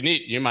yesterday,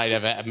 Vineet, you might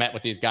have met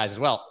with these guys as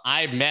well.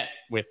 I met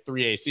with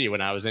 3AC when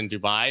I was in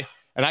Dubai,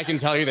 and I can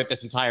tell you that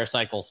this entire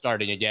cycle is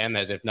starting again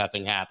as if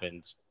nothing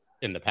happened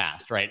in the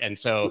past, right? And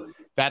so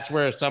that's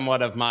where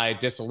somewhat of my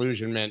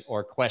disillusionment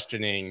or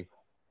questioning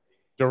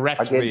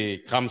directly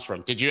comes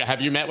from.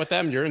 Have you met with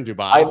them? You're in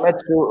Dubai.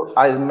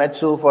 I met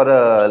Sue for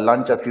a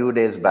lunch a few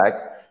days back.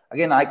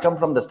 Again, I come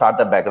from the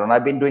startup background.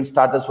 I've been doing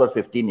startups for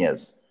 15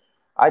 years.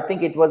 I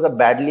think it was a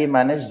badly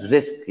managed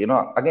risk.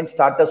 Again,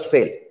 startups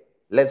fail.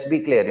 Let's be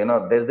clear.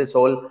 There's this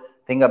whole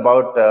thing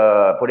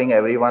about putting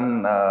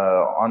everyone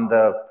on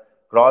the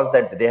cross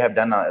that they have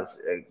done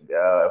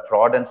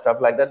fraud and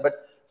stuff like that.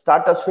 But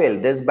startups fail.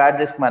 There's bad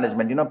risk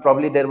management.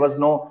 Probably there was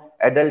no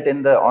adult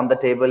on the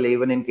table,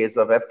 even in case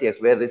of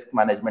FTX, where risk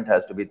management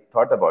has to be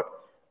thought about.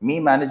 Me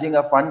managing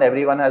a fund,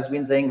 everyone has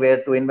been saying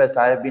where to invest.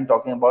 I have been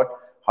talking about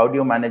how do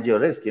you manage your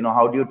risk?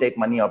 How do you take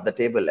money off the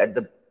table? At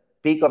the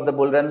peak of the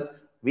bull run,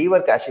 we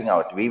were cashing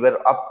out. We were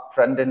up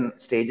front in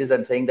stages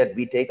and saying that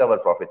we take our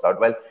profits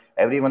out. While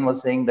everyone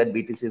was saying that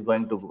BTC is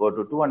going to go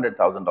to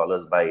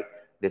 $200,000 by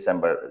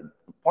December.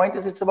 Point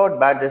is, it's about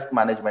bad risk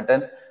management.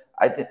 And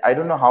I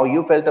don't know how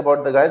you felt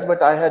about the guys,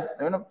 but I had,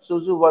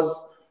 Suzu was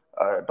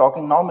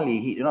talking normally.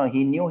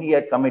 He knew he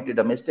had committed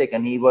a mistake,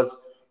 and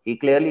he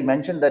clearly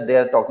mentioned that they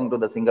are talking to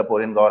the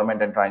Singaporean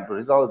government and trying to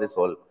resolve this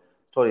whole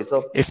story.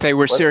 So if they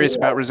were serious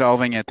about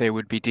resolving it, they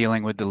would be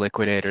dealing with the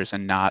liquidators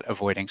and not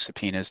avoiding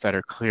subpoenas that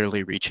are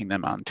clearly reaching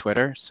them on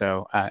Twitter.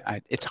 So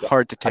it's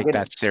hard to take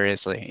that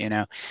seriously,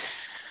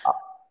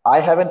 I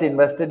haven't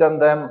invested on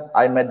them.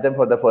 I met them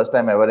for the first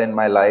time ever in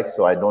my life,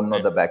 so I don't know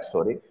the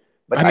backstory.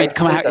 But I mean,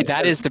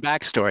 that is the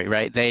backstory,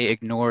 right? They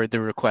ignored the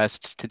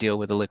requests to deal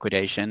with the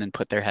liquidation and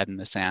put their head in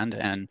the sand.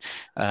 And,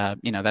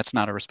 that's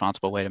not a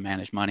responsible way to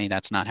manage money.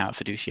 That's not how a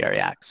fiduciary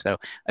acts. So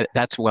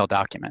that's well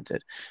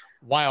documented.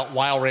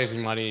 While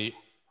raising money,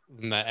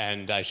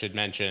 and I should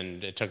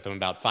mention, it took them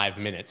about 5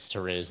 minutes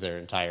to raise their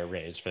entire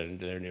raise for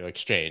their new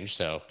exchange.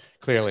 So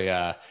clearly,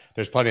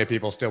 there's plenty of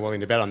people still willing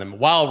to bet on them.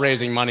 While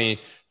raising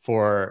money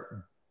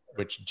for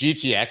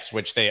GTX,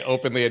 which they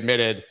openly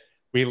admitted,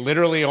 we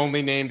literally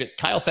only named it.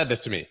 Kyle said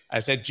this to me. I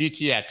said,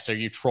 GTX, are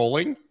you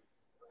trolling?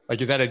 Like,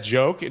 is that a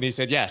joke? And he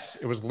said, yes,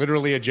 it was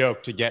literally a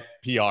joke to get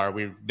PR.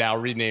 We've now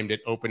renamed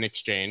it Open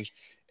Exchange.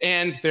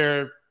 And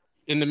they're,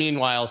 in the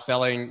meanwhile,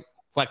 selling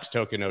Flex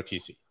token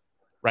OTC,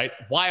 right?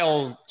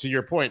 While, to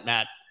your point,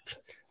 Matt,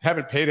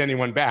 haven't paid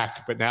anyone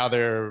back, but now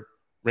they're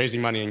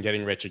raising money and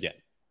getting rich again.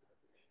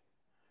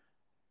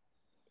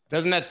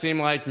 Doesn't that seem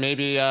like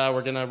maybe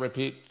we're going to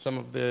repeat some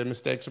of the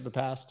mistakes of the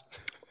past?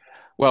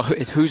 Well,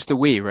 who's the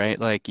we, right?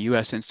 Like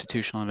U.S.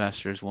 institutional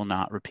investors will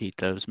not repeat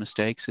those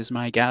mistakes, is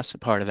my guess.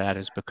 Part of that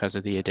is because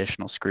of the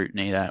additional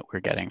scrutiny that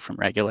we're getting from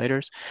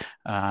regulators.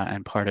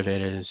 And part of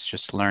it is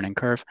just learning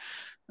curve.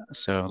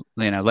 So,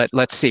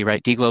 let's see,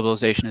 right?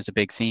 Deglobalization is a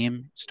big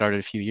theme, started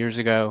a few years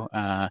ago.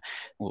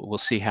 We'll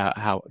see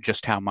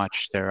how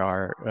much there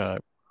are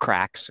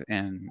cracks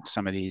in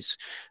some of these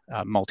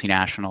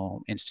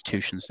multinational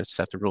institutions that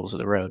set the rules of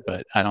the road.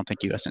 But I don't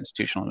think U.S.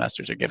 institutional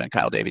investors are giving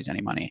Kyle Davies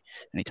any money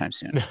anytime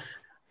soon.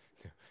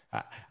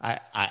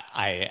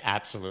 I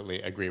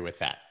absolutely agree with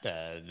that.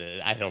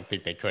 I don't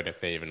think they could if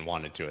they even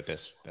wanted to at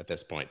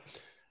this point.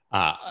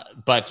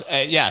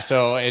 Yeah,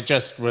 so it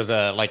just was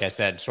like I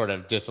said, sort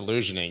of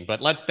disillusioning.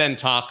 But let's then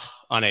talk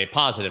on a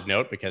positive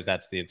note, because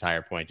that's the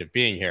entire point of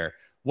being here.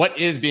 What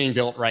is being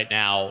built right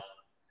now?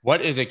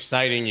 What is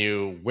exciting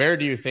you? Where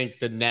do you think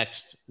the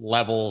next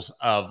levels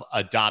of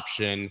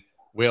adoption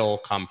will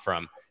come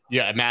from?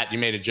 Yeah, Matt, you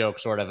made a joke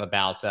sort of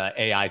about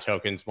AI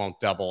tokens won't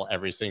double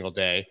every single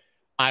day.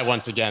 I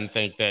once again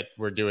think that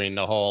we're doing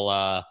the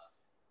whole,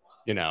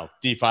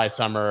 DeFi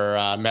summer,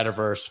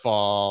 metaverse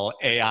fall,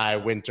 AI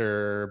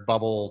winter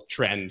bubble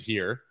trend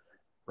here,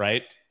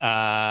 right?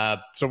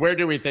 So where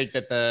do we think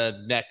that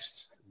the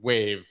next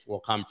wave will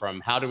come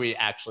from? How do we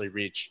actually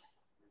reach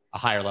a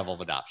higher level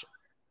of adoption?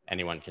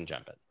 Anyone can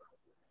jump in.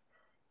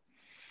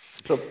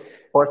 So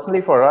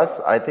personally for us,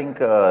 I think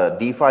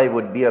DeFi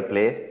would be a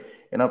play.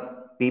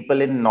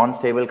 People in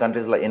non-stable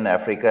countries like in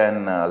Africa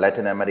and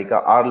Latin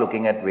America are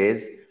looking at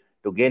ways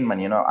to gain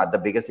money. The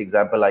biggest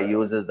example I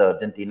use is the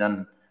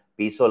Argentinian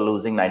peso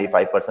losing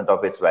 95%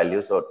 of its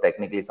value. So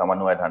technically someone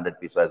who had 100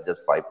 peso has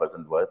just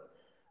 5% worth.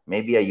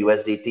 Maybe a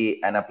USDT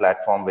and a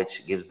platform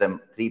which gives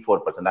them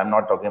 3-4%. I'm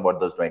not talking about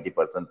those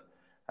 20%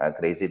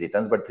 crazy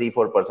returns, but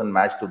 3-4%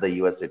 match to the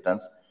US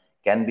returns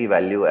can be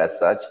value as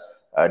such.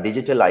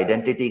 Digital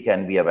identity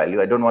can be a value.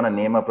 I don't want to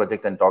name a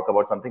project and talk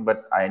about something,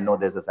 but I know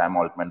there's a Sam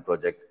Altman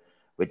project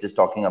which is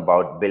talking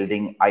about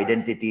building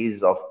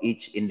identities of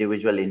each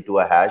individual into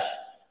a hash,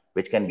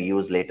 which can be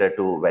used later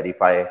to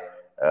verify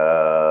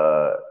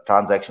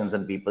transactions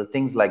and people.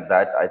 Things like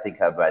that, I think,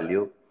 have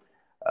value.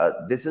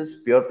 This is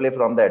pure play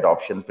from the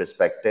adoption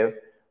perspective.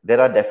 There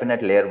are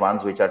definite layer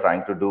ones which are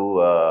trying to do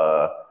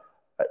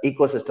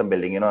ecosystem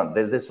building.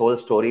 There's this whole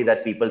story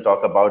that people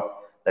talk about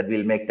that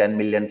we'll make 10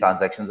 million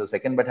transactions a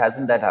second, but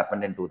hasn't that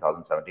happened in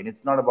 2017?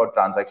 It's not about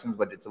transactions,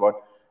 but it's about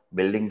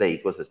building the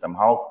ecosystem.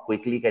 How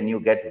quickly can you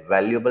get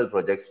valuable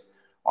projects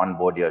on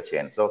board your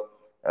chain? So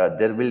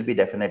there will be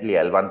definitely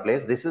L1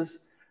 plays. This is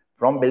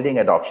from building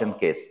adoption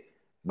case.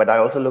 But I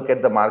also look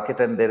at the market,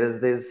 and there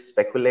is these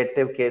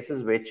speculative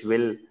cases which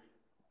will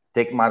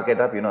take market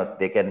up.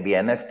 They can be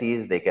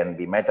NFTs, they can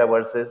be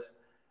metaverses.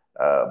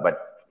 But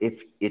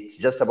if it's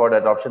just about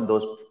adoption,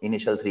 those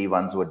initial 3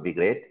 ones would be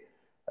great.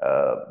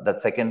 The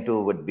second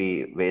 2 would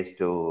be ways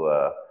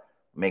to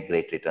make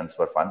great returns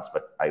for funds.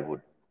 But I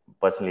would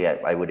personally,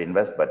 I would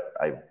invest, but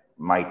I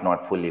might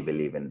not fully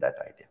believe in that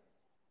idea.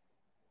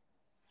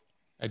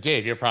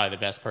 Dave, you're probably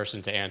the best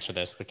person to answer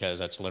this because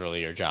that's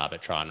literally your job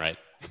at Tron, right?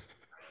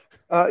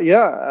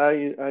 Yeah,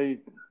 I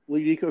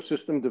lead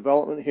ecosystem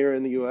development here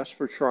in the US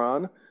for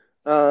Tron.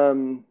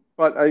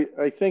 But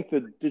I think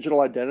the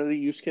digital identity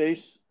use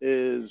case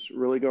is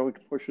really going to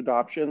push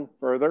adoption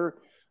further,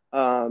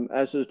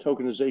 as is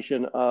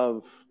tokenization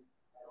of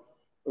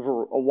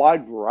a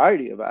wide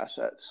variety of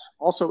assets.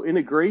 Also,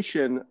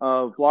 integration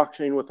of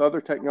blockchain with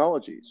other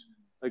technologies.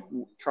 Like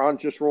Tron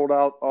just rolled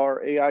out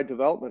our AI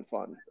development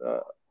fund.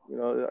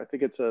 I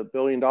think it's $1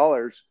 billion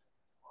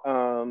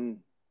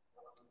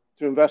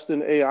to invest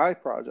in AI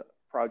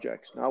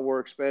projects. Now we're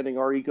expanding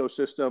our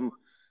ecosystem.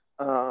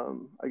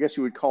 I guess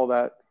you would call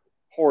that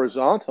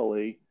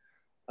horizontally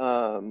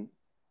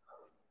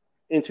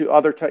into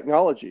other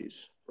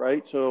technologies,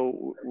 right?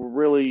 So we're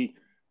really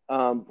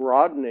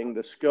broadening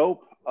the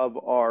scope of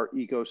our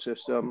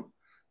ecosystem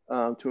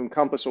to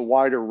encompass a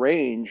wider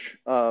range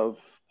of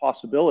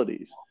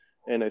possibilities.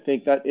 And I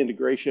think that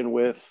integration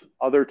with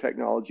other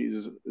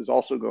technologies is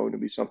also going to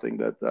be something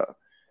that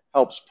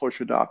helps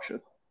push adoption.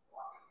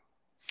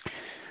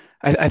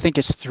 I think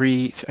it's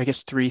three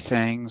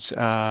things.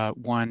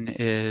 One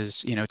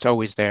is, it's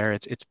always there.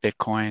 It's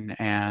Bitcoin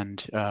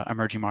and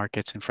emerging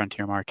markets and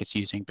frontier markets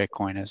using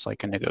Bitcoin as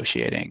like a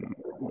negotiating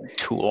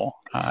tool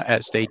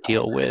as they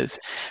deal with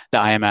the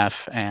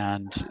IMF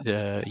and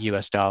the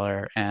US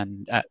dollar.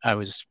 And I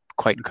was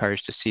quite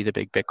encouraged to see the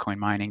big Bitcoin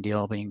mining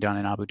deal being done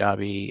in Abu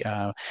Dhabi.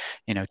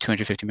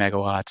 250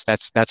 megawatts.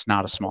 That's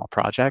not a small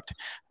project.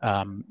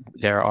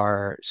 There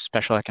are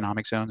special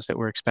economic zones that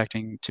we're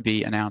expecting to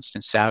be announced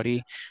in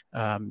Saudi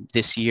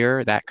this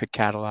year that could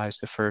catalyze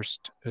the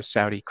first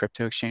Saudi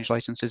crypto exchange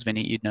licenses.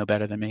 Vineet, you'd know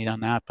better than me on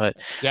that, but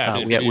yeah,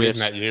 isn't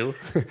that you?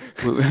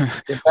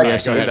 Sorry,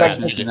 go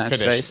ahead. in that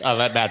space. I'll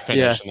let Matt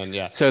finish, and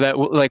then So that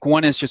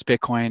one is just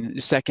Bitcoin.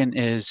 The second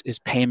is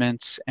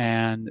payments,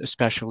 and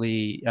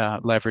especially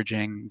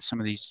leveraging some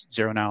of these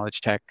zero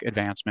knowledge tech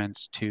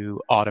advancements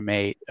to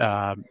automate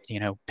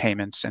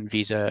payments, and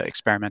Visa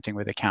experimenting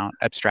with account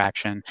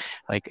abstraction.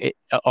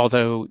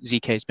 Although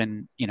ZK has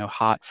been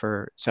hot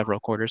for several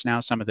quarters now,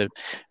 some of the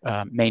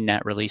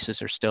mainnet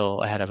releases are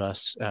still ahead of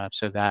us,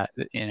 so that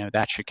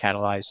that should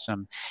catalyze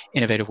some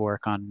innovative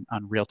work on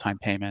real-time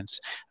payments,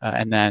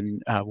 and then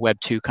Web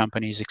 2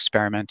 companies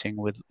experimenting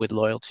with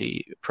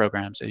loyalty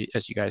programs,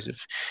 as you guys have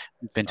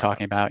been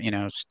talking about,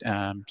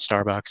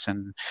 Starbucks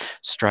and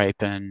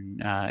Stripe and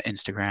LinkedIn,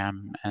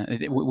 Instagram.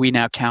 We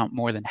now count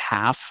more than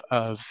half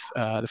of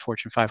the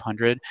Fortune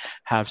 500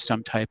 have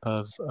some type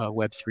of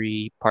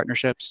Web3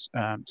 partnerships.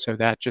 So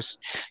that just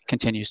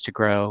continues to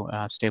grow.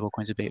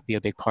 Stablecoins will be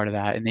a big part of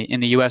that. In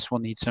the US, we'll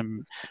need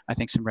some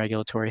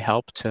regulatory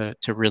help to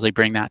really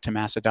bring that to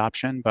mass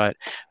adoption. But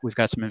we've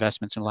got some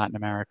investments in Latin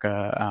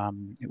America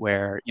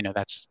where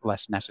that's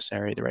less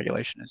necessary. The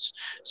regulation is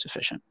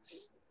sufficient.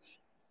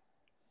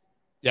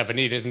 Yeah,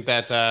 Vineet, isn't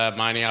that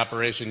mining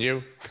operation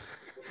you?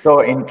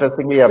 So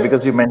interestingly, yeah,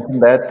 because you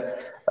mentioned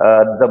that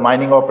the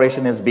mining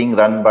operation is being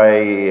run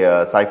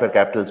by Cypher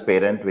Capital's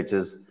parent, which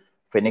is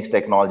Phoenix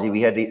Technology.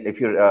 We had, if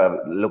you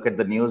look at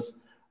the news,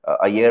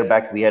 a year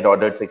back, we had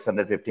ordered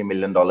 $650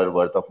 million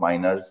worth of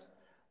miners.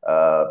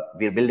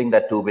 We're building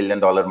that $2 billion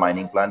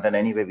mining plant. And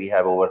anyway, we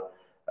have over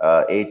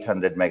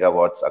 800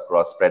 megawatts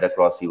spread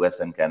across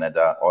US and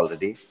Canada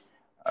already.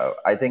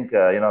 I think,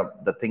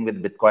 the thing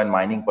with Bitcoin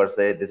mining per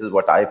se, this is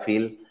what I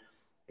feel,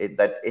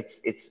 that it's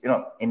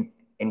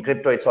in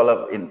crypto, it's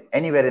all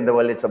anywhere in the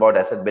world, it's about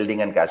asset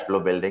building and cash flow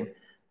building.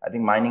 I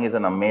think mining is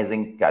an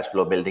amazing cash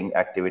flow building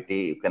activity.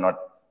 You cannot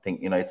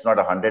think, it's not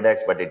 100x,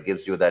 but it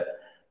gives you that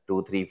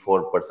 2, 3,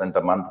 4%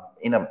 a month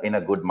in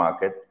a good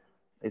market.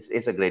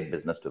 It's a great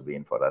business to be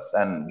in for us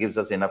and gives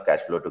us enough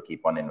cash flow to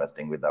keep on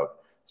investing without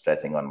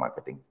stressing on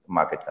market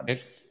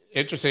conditions.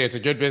 Interesting. It's a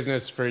good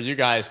business for you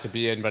guys to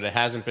be in, but it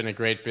hasn't been a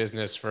great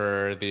business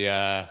for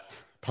the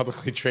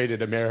publicly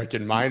traded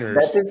American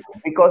miners.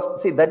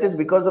 That is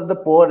because of the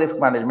poor risk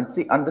management.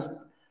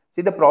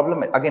 See the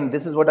problem, again,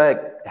 this is what I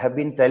have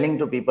been telling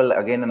to people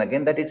again and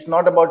again, that it's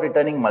not about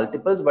returning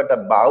multiples, but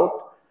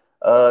about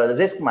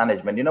risk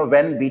management.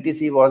 When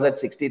BTC was at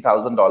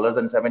 $60,000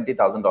 and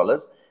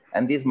 $70,000,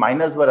 and these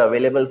miners were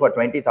available for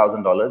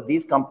 $20,000,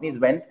 these companies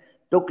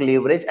took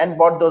leverage and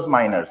bought those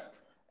miners.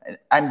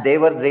 And they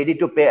were ready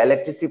to pay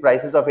electricity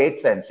prices of 8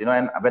 cents.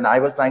 And when I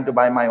was trying to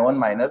buy my own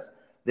miners,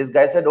 this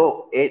guy said,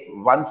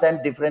 1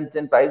 cent difference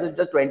in price is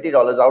just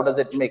 $20. How does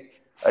it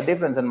make a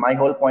difference? And my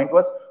whole point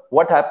was,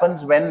 what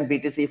happens when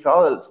BTC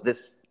falls?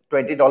 This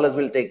 $20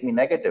 will take me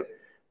negative.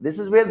 This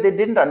is where they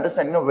didn't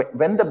understand.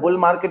 When the bull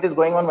market is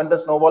going on, when the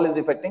snowball is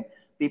affecting,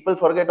 people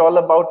forget all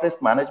about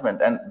risk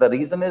management. And the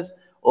reason is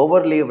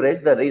over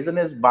leverage. The reason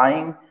is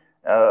buying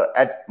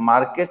at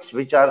markets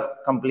which are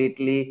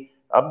completely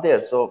up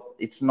there. So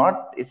it's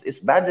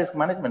bad risk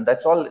management.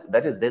 That's all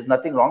that is. There's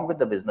nothing wrong with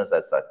the business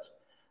as such.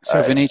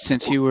 So Vineet,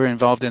 since you were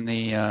involved in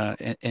the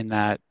in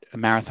that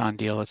marathon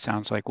deal, it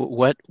sounds like,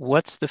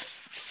 what's the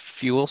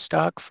fuel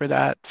stock for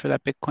that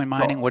Bitcoin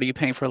mining? What are you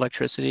paying for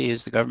electricity?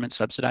 Is the government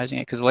subsidizing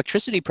it? Because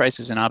electricity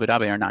prices in Abu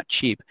Dhabi are not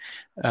cheap.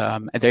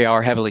 They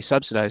are heavily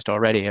subsidized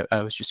already.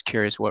 I was just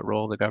curious what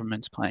role the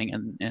government's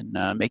playing in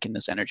making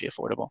this energy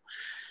affordable.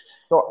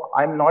 So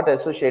I'm not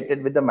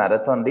associated with the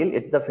marathon deal.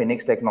 It's the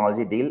Phoenix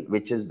Technology deal,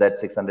 which is that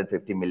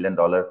 $650 million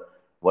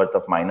worth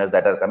of miners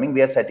that are coming.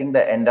 We are setting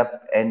the end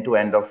to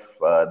end of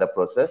the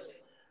process.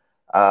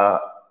 Because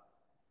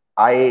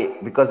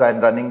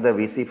I'm running the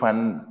VC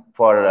fund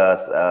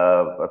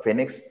for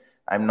Phoenix,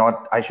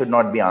 I should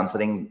not be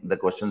answering the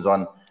questions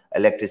on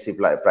electricity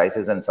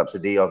prices and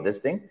subsidy of this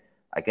thing.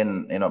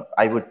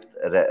 I would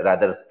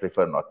rather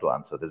prefer not to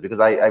answer this,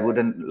 because I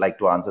wouldn't like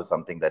to answer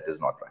something that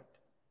is not right.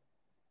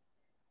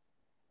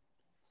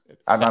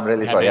 I'm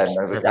really sorry.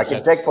 I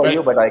can check for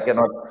you, but I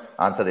cannot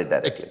answer it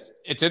directly.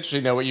 It's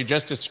interesting, though, what you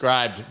just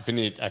described,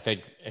 Vineet, I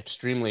think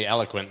extremely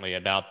eloquently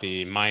about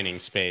the mining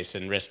space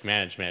and risk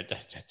management.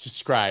 It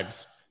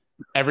describes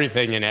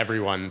everything and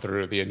everyone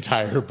through the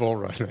entire bull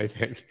run, I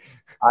think.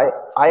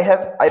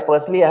 I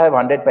personally have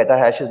 100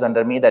 petahashes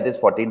under me. That is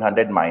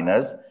 1,400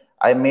 miners.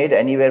 I made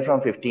anywhere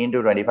from 15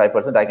 to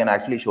 25%. I can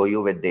actually show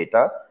you with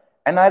data.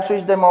 And I've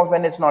switched them off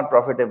when it's not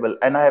profitable,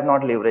 and I have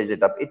not leveraged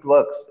it up. It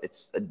works.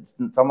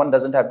 Someone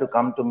doesn't have to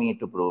come to me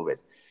to prove it.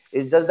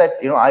 It's just that,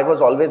 I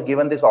was always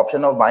given this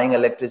option of buying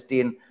electricity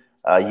in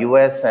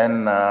US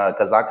and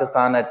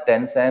Kazakhstan at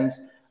 10 cents.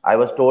 I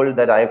was told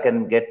that I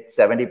can get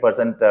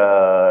 70%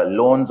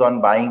 loans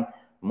on buying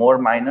more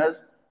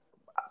miners.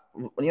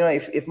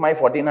 If my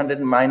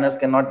 1,400 miners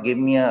cannot give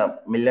me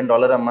 $1 million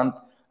a month,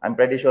 I'm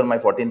pretty sure my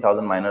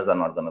 14,000 miners are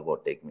not going to go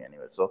take me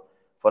anywhere. So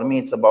for me,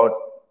 it's about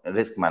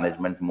risk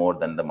management more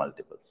than the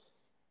multiples.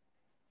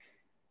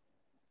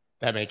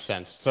 That makes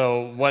sense.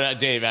 So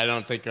Dave, I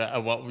don't think,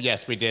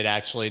 yes, we did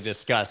actually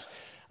discuss.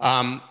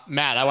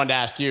 Matt, I wanted to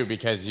ask you,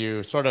 because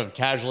you sort of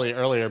casually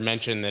earlier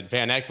mentioned that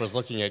VanEck was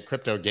looking at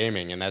crypto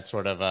gaming, and that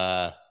sort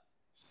of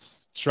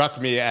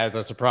struck me as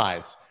a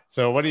surprise.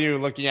 So what are you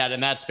looking at in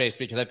that space?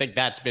 Because I think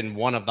that's been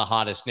one of the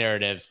hottest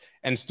narratives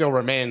and still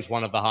remains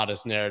one of the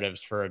hottest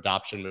narratives for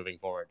adoption moving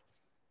forward.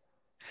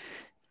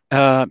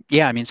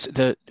 Yeah, I mean,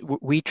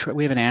 we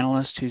have an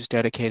analyst who's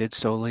dedicated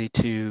solely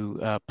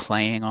to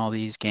playing all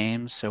these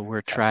games. So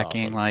we're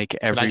tracking awesome. Like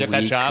every week. Can I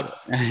get that job?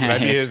 Can I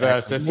be his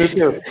assistant? Me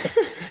too.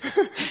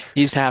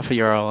 He's half of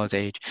your his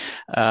age.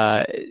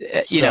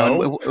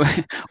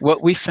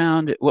 What we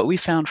found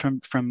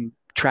from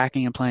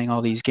tracking and playing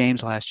all these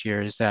games last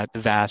year is that the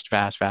vast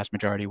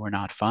majority were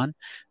not fun,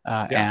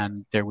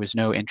 and there was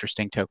no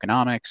interesting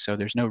tokenomics. So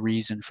there's no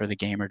reason for the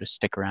gamer to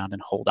stick around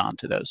and hold on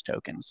to those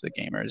tokens. The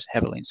gamer is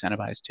heavily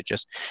incentivized to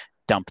just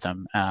dump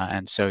them,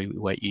 and so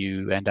what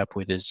you end up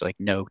with is like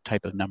no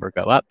type of number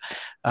go up.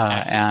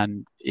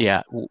 And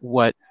yeah,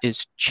 what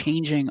is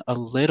changing a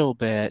little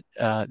bit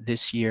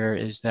this year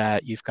is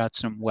that you've got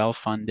some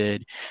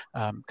well-funded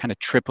kind of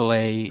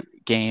AAA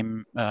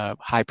game,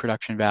 high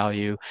production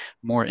value,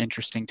 more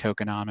interesting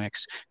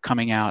tokenomics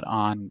coming out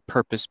on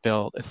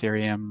purpose-built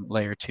Ethereum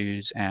layer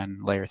 2s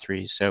and layer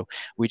 3s. So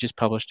we just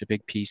published a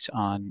big piece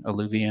on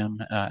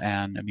Illuvium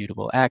and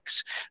Immutable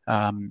X.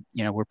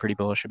 We're pretty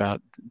bullish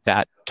about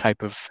that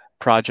type of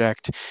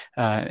project.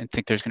 I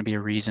think there's going to be a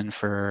reason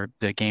for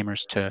the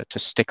gamers to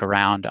stick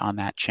around on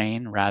that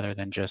chain rather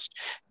than just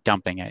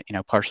dumping it,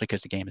 partially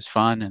because the game is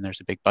fun and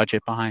there's a big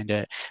budget behind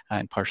it,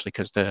 and partially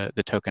because the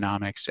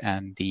tokenomics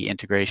and the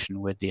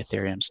integration with the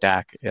Ethereum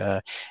stack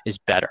is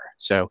better.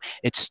 So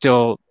it's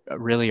still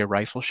really a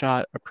rifle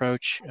shot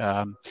approach.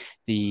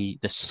 The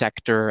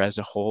sector as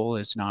a whole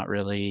is not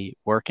really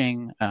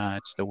working.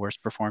 It's the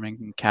worst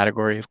performing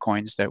category of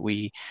coins that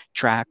we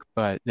track,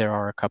 but there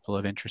are a couple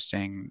of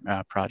interesting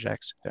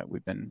projects that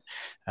we've been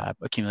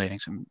accumulating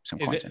some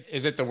coins in.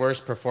 Is it the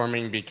worst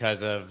performing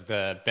because of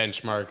the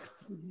benchmark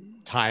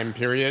time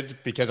period?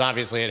 Because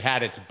obviously it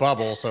had its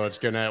bubble, so it's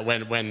gonna,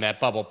 when that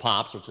bubble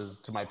pops, which is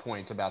to my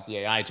point about the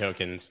AI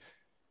tokens,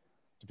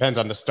 depends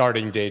on the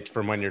starting date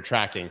from when you're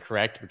tracking,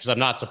 correct? Because I'm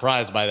not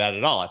surprised by that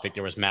at all. I think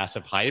there was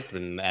massive hype,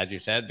 and as you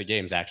said, the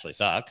games actually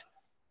suck.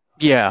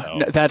 Yeah,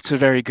 so that's a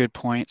very good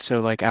point. So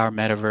like our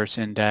metaverse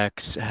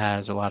index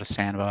has a lot of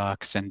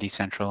sandbox and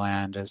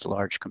Decentraland as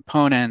large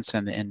components,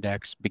 and the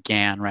index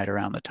began right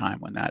around the time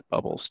when that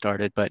bubble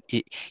started. But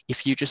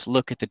if you just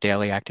look at the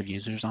daily active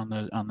users on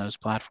those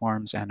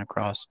platforms and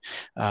across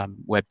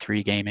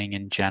Web3 gaming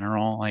in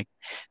general, like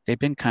they've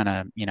been kind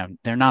of,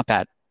 they're not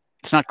that,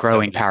 it's not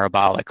growing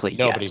parabolically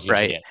nobody's yet,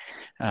 right? Using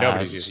it.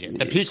 Nobody's using it.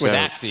 The peak was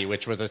Axie,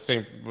 which was a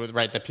thing,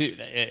 right? The peak,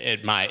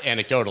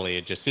 anecdotally,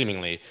 it just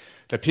seemingly,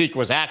 the peak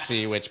was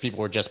Axie, which people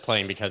were just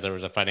playing because there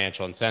was a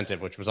financial incentive,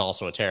 which was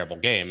also a terrible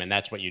game. And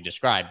that's what you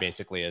described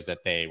basically, is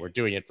that they were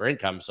doing it for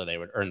income, so they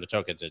would earn the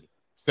tokens and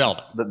sell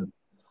them.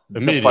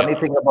 The funny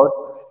thing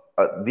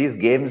about these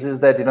games is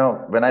that,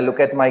 when I look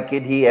at my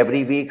kid, he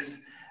every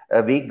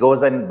week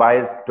goes and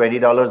buys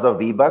 $20 of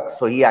V-Bucks.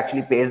 So he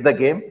actually pays the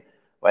game.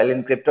 While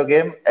in crypto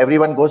game,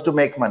 everyone goes to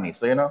make money.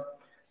 So,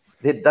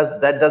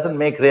 that doesn't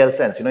make real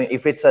sense.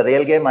 If it's a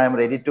real game, I am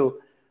ready to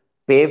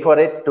pay for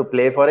it, to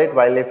play for it.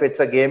 While if it's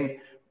a game,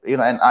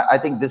 and I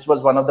think this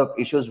was one of the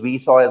issues we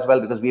saw as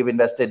well, because we've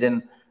invested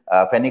in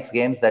Phoenix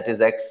Games, that is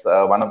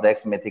one of the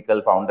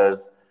ex-Mythical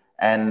founders,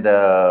 and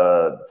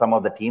some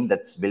of the team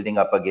that's building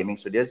up a gaming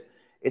studios.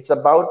 It's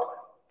about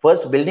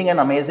first building an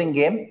amazing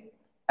game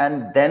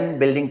and then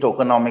building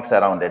tokenomics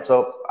around it.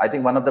 So I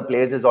think one of the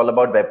plays is all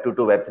about Web 2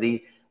 to Web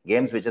 3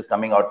 games, which is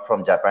coming out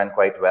from Japan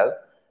quite well.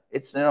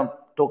 It's,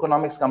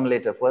 tokenomics come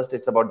later. First,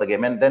 it's about the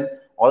game. And then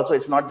also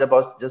it's not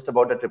just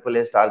about a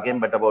AAA star game,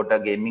 but about a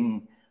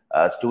gaming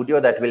studio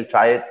that will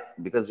try it,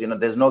 because,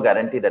 there's no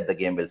guarantee that the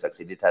game will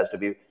succeed. It has to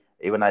be,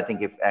 even I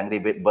think if Angry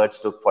Birds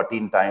took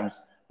 14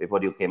 times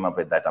before you came up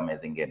with that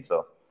amazing game.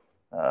 So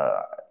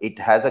it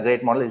has a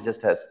great model. It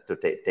just has to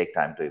take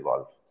time to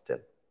evolve still.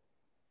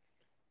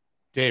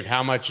 Dave,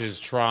 how much is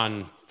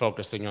Tron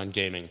focusing on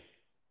gaming?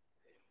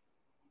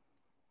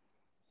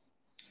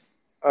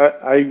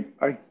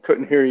 I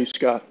couldn't hear you,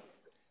 Scott.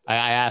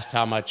 I asked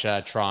how much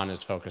Tron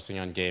is focusing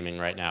on gaming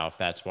right now, if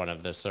that's one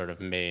of the sort of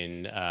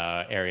main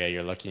area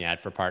you're looking at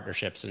for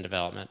partnerships and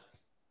development.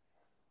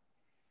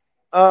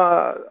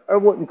 I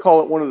wouldn't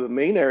call it one of the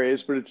main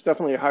areas, but it's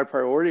definitely a high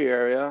priority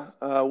area.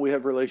 We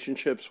have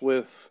relationships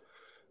with,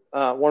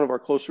 one of our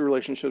closer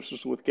relationships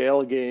is with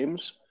Gala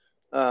Games,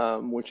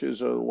 which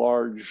is a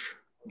large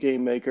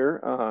game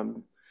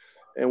maker.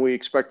 And we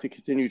expect to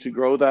continue to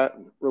grow that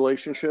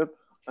relationship.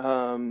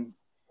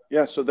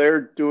 So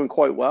they're doing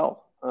quite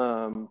well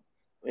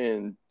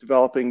in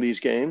developing these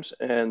games,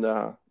 and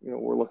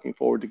we're looking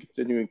forward to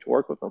continuing to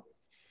work with them.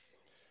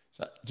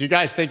 So do you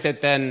guys think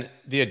that then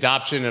the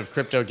adoption of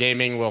crypto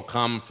gaming will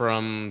come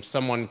from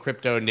someone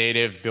crypto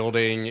native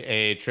building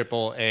a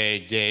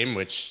AAA game,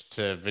 which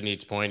to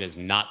Vineet's point is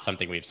not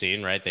something we've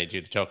seen, right? They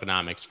do the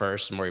tokenomics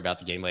first and worry about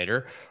the game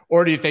later.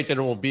 Or do you think that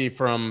it will be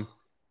from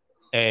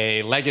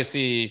a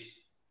legacy,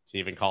 to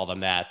even call them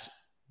that,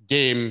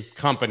 game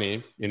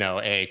company,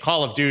 a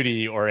Call of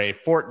Duty or a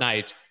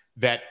Fortnite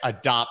that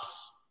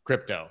adopts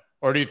crypto?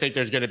 Or do you think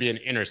there's going to be an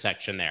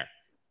intersection there?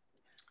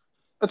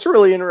 That's a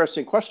really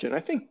interesting question. I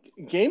think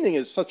gaming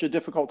is such a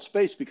difficult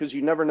space because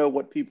you never know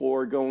what people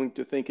are going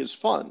to think is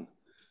fun,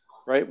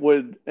 right?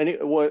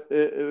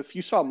 If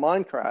you saw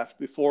Minecraft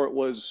before it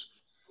was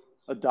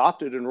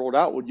adopted and rolled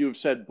out, would you have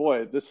said,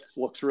 boy, this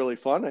looks really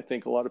fun, I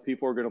think a lot of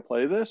people are going to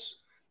play this?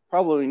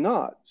 Probably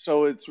not.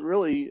 So it's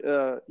really,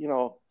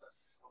 you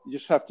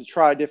just have to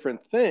try different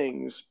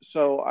things.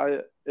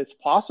 So it's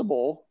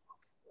possible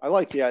I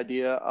like the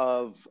idea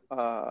of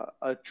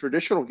a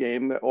traditional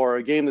game or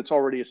a game that's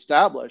already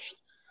established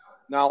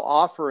now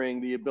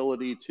offering the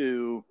ability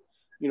to,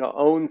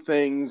 own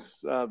things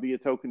via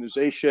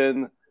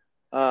tokenization.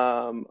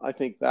 I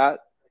think that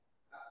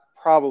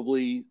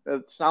probably,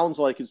 it sounds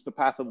like it's the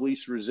path of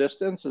least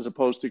resistance as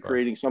opposed to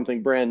creating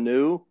something brand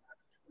new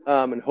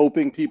and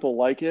hoping people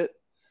like it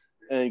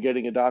and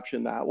getting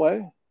adoption that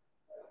way.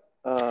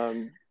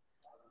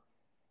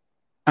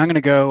 I'm going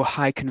to go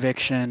high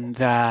conviction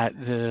that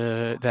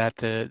the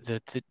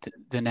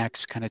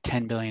next kind of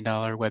 $10 billion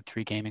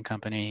Web3 gaming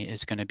company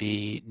is going to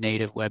be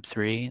native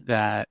Web3.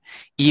 That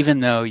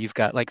even though you've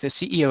got like the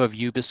CEO of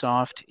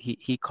Ubisoft,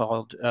 he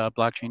called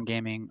blockchain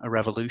gaming a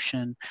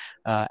revolution.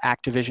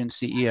 Activision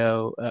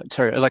CEO,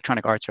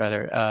 Electronic Arts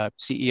rather,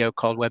 CEO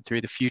called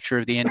Web3 the future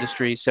of the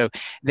industry. So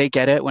they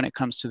get it when it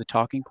comes to the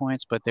talking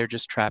points, but they're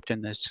just trapped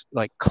in this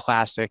like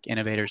classic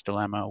innovator's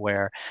dilemma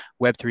where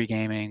Web3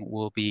 gaming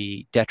will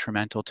be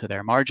detrimental to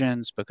their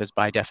margins because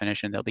by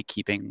definition they'll be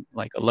keeping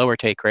like a lower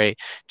take rate,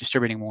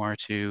 distributing more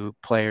to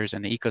players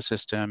in the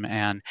ecosystem,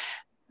 and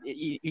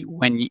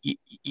when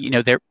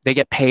they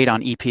get paid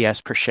on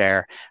EPS per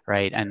share,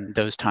 right? And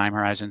those time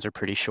horizons are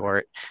pretty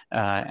short,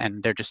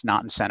 and they're just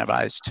not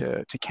incentivized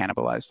to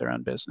cannibalize their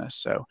own business.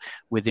 So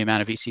with the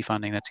amount of VC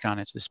funding that's gone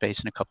into the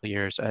space in a couple of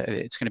years,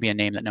 it's going to be a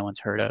name that no one's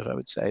heard of. I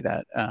would say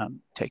that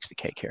takes the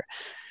cake here.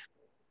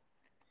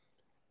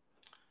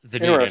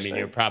 Vineet, I mean,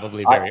 you're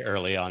probably very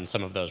early on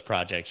some of those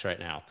projects right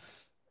now.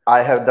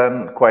 I have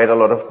done quite a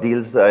lot of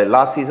deals.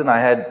 Last season, I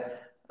had,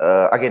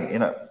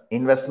 again,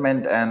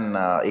 investment and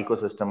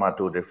ecosystem are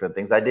two different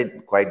things. I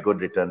did quite good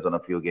returns on a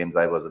few games.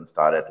 I was on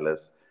Star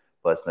Atlas.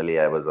 Personally,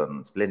 I was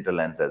on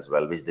Splinterlands as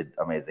well, which did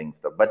amazing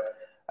stuff. But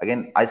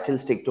again, I still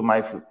stick to my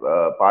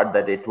part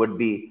that it would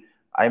be,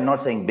 I'm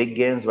not saying big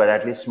games, but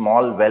at least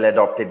small,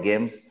 well-adopted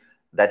games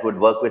that would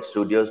work with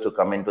studios to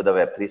come into the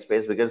Web3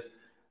 space, because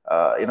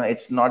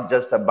it's not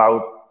just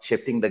about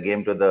shifting the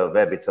game to the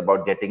web. It's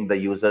about getting the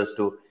users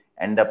to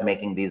end up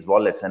making these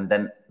wallets. And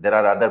then there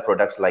are other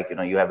products like,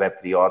 you have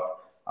Web3 Auth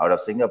out of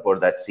Singapore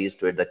that sees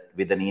to it that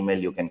with an email,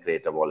 you can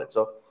create a wallet.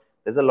 So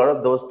there's a lot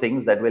of those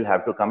things that will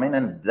have to come in,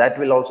 and that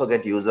will also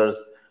get users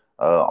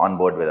on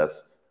board with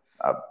us.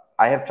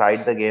 I have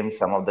tried the games.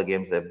 Some of the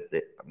games,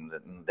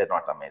 they're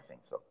not amazing.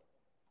 So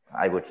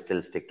I would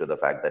still stick to the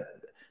fact that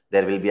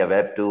there will be a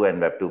Web 2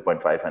 and Web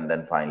 2.5, and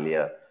then finally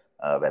a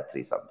Web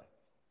 3 someday.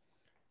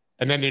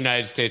 And then the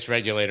United States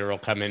regulator will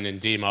come in and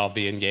deem all of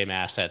the in-game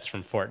assets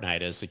from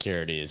Fortnite as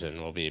securities, and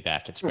we'll be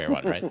back at square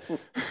one, right?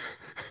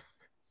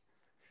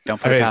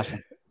 Don't put it past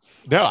them.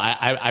 No,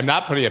 I'm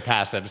not putting it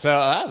past them.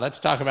 So let's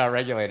talk about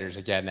regulators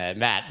again.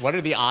 Matt, what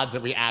are the odds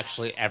that we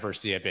actually ever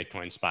see a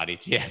Bitcoin spot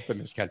ETF in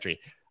this country?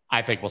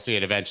 I think we'll see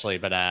it eventually,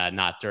 but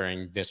not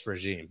during this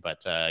regime.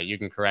 But you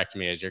can correct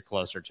me as you're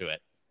closer to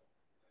it.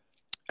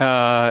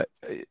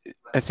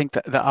 I think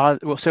that the odd.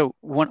 Well, so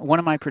one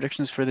of my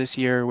predictions for this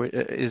year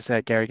is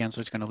that Garry Gensler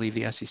is going to leave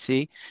the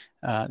SEC.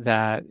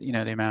 That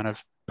the amount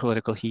of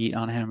political heat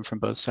on him from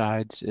both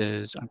sides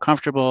is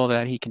uncomfortable.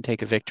 That he can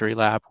take a victory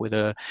lap with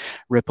a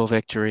Ripple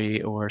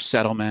victory or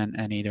settlement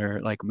and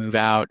either like move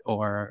out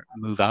or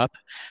move up.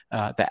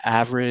 The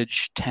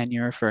average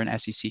tenure for an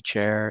SEC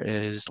chair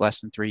is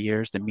less than 3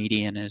 years. The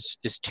median is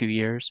 2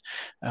 years.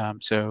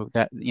 So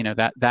that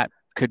that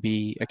could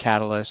be a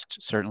catalyst.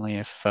 Certainly,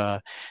 if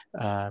the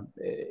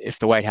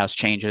White House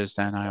changes,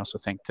 then I also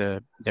think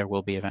there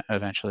will be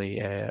eventually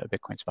a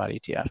Bitcoin spot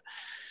ETF.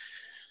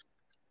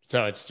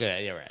 So it's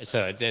you're right.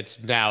 So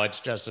it's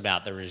just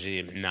about the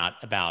regime, not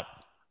about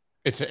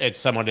it's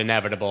somewhat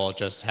inevitable. It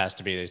just has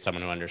to be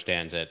someone who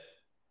understands it,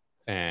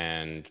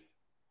 and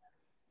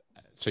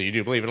so you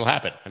do believe it'll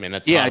happen. I mean,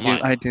 that's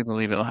I do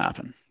believe it'll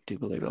happen.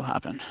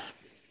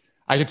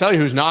 I can tell you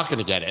who's not going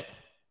to get it: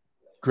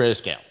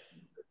 Grayscale.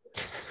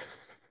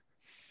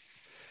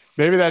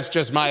 Maybe that's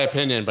just my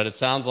opinion, but it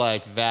sounds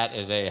like that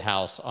is a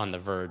house on the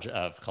verge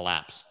of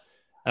collapse.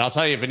 And I'll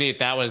tell you, Vineet,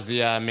 that was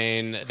the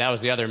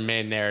other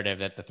main narrative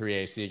that the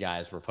 3AC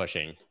guys were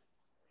pushing.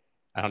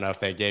 I don't know if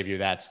they gave you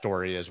that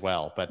story as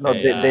well, but no,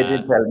 they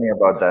did tell me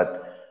about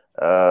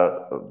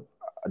that.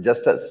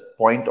 Just as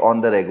point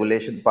on the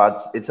regulation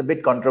parts, it's a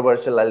bit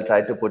controversial. I'll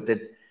try to put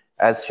it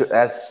as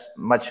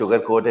much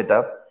sugarcoat it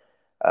up.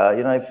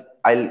 If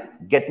I'll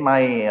get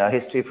my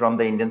history from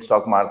the Indian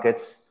stock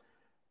markets.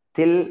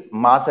 Till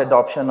mass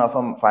adoption of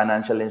a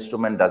financial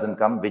instrument doesn't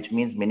come, which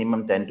means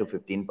minimum 10 to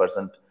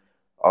 15%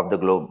 of the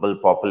global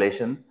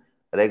population,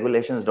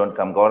 regulations don't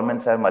come.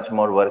 Governments have much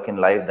more work in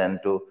life than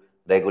to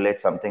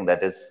regulate something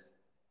that is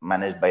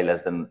managed by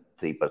less than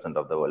 3%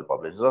 of the world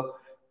population. So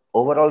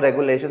overall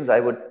regulations,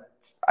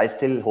 I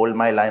still hold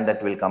my line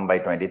that will come by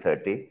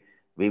 2030.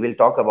 We will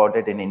talk about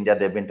it in India.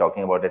 They've been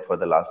talking about it for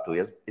the last 2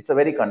 years. It's a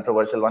very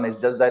controversial one.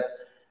 It's just that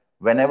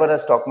whenever a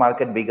stock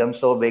market becomes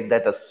so big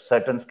that a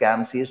certain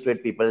scam sees to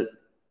it, people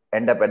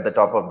end up at the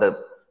top of the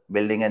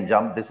building and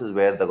jump. This is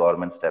where the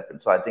government step in.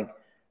 So I think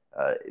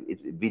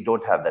we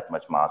don't have that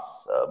much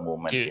mass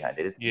movement behind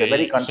it. It's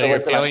very controversial. So your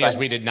feeling is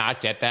we did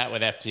not get that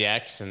with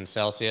FTX and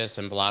Celsius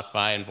and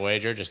BlockFi and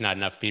Voyager, just not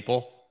enough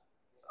people?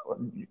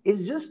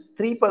 It's just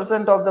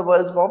 3% of the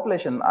world's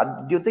population.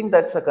 Do you think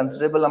that's a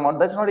considerable amount?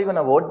 That's not even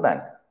a vote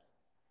bank.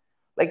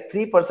 Like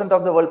 3%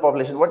 of the world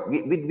population. What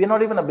we're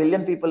not even a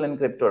billion people in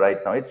crypto right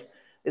now.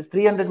 It's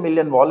 300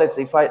 million wallets.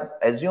 If I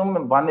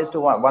assume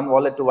one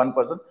wallet to one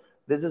person,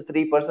 this is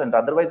 3%.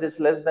 Otherwise, it's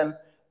less than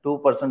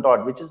 2%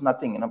 odd, which is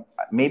nothing. You know,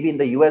 maybe in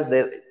the US,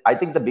 I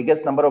think the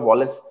biggest number of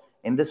wallets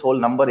in this whole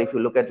number, if you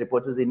look at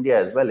reports, is India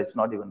as well. It's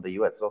not even the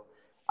US. So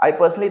I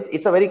personally,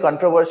 it's a very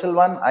controversial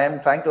one. I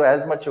am trying to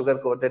as much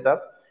sugarcoat it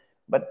up,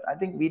 but I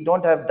think we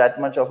don't have that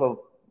much of a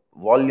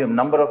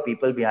number of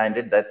people behind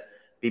it that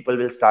people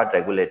will start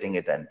regulating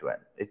it end to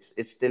end.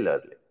 It's still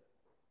early.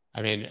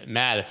 I mean,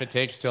 Matt, if it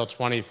takes till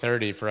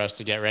 2030 for us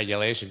to get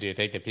regulation, do you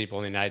think that people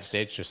in the United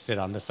States just sit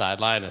on the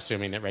sideline,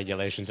 assuming that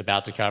regulation's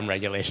about to come?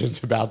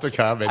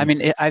 I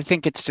mean, I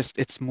think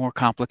it's more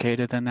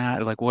complicated than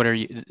that. Like, what are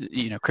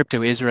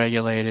crypto is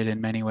regulated in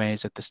many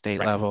ways at the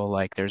state level.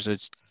 Like, there's a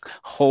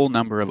whole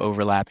number of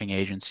overlapping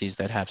agencies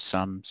that have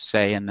some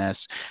say in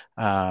this.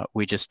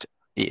 We just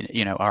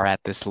are at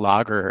this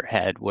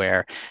loggerhead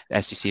where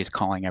the SEC is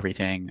calling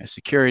everything a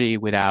security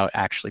without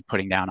actually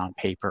putting down on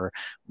paper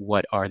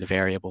what are the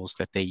variables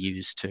that they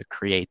use to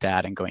create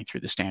that and going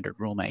through the standard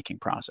rulemaking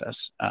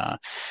process.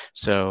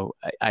 So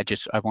I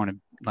want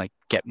to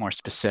get more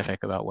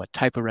specific about what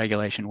type of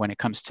regulation. When it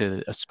comes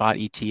to a spot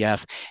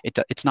ETF,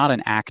 it's not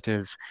an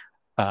active.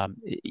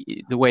 The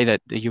way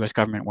that the U.S.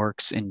 government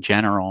works in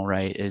general,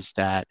 right, is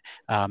that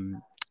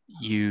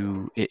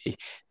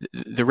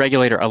the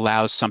regulator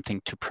allows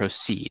something to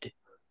proceed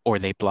or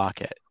they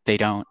block it. They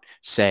don't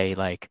say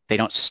they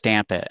don't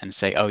stamp it and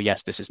say, oh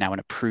yes, this is now an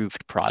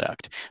approved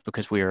product,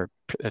 because we are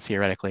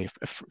theoretically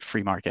a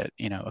free market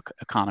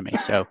economy.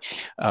 So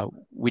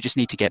we just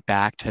need to get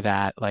back to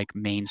that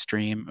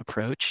mainstream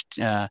approach.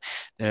 There's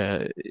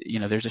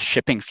a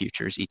shipping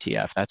futures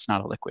ETF. That's not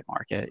a liquid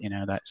market.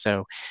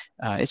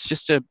 It's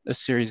just a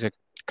series of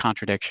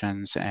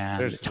contradictions, and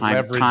there's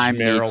time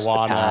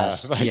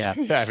marijuana. Yeah, I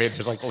mean,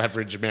 there's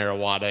leverage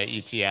marijuana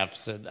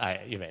ETFs, and I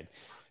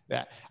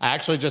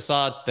actually just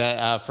saw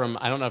that from,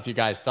 I don't know if you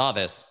guys saw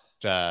this,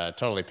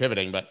 totally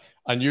pivoting, but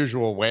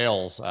Unusual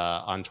Whales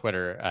on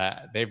Twitter,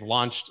 they've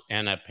launched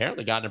and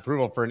apparently gotten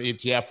approval for an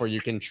ETF where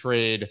you can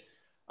trade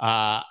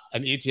an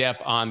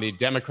ETF on the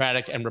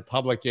Democratic and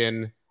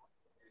Republican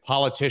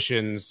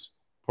politicians'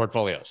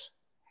 portfolios,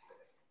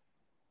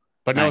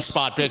 but no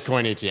spot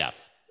Bitcoin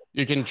ETF.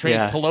 You can trade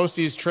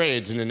Pelosi's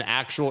trades in an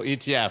actual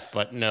ETF,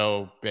 but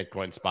no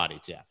Bitcoin spot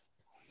ETF.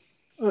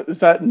 Is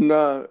that in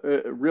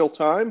real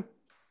time?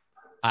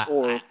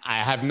 I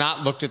have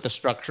not looked at the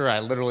structure.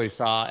 I literally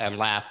saw and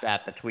laughed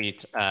at the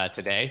tweet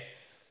today,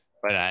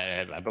 but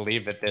I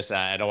believe that this.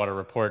 I don't want to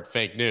report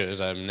fake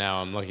news.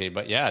 I'm looking,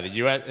 but yeah, the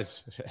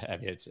U.S.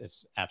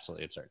 It's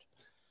absolutely absurd.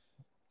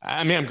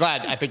 I mean, I'm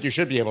glad. I think you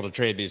should be able to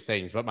trade these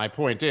things, but my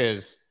point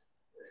is,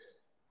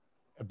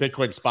 a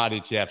Bitcoin spot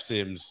ETF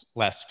seems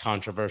less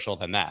controversial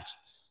than that.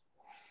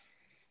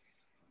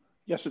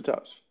 Yes, it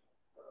does.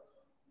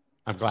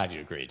 I'm glad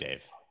you agree,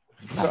 Dave.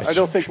 I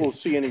don't think we'll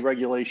see any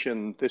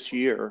regulation this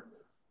year.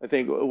 I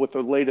think with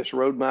the latest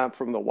roadmap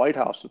from the White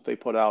House that they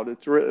put out, I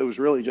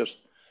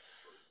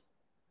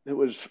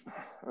would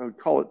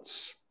call it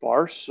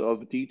sparse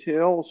of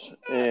details,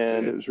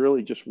 and it was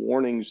really just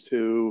warnings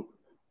to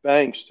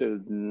banks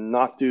to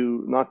not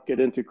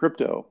get into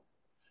crypto.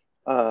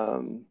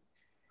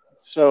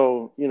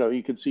 So,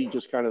 you could see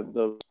just kind of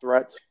the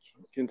threats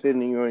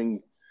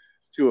continuing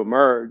to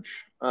emerge.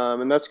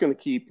 And that's going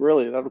to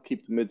that'll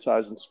keep the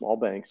mid-sized and small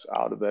banks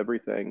out of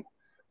everything,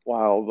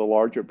 while the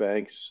larger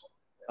banks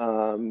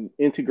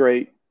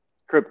integrate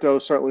crypto,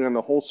 certainly on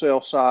the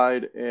wholesale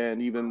side,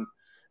 and even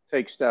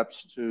take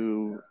steps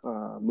to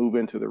move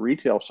into the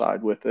retail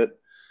side with it.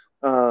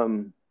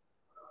 So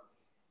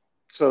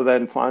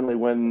then finally,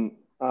 when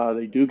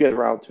they do get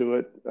around to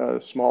it,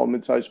 small and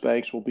mid-sized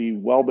banks will be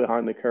well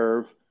behind the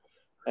curve.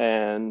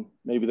 And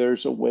maybe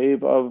there's a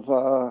wave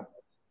of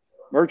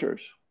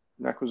mergers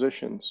and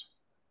acquisitions.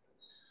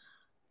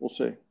 We'll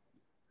see.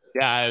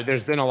 Yeah,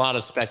 there's been a lot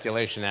of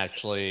speculation,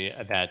 actually,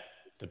 that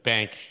the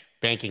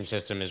banking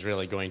system is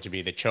really going to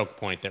be the choke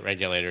point that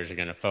regulators are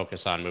going to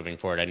focus on moving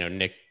forward. I know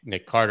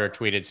Nick Carter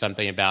tweeted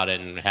something about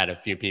it and had a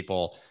few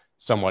people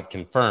somewhat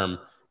confirm.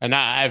 And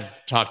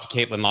I've talked to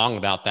Caitlin Long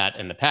about that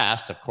in the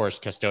past. Of course,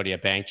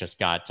 Custodia Bank just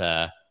got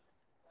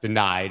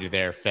denied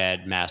their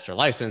Fed master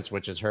license,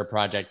 which is her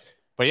project.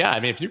 But yeah, I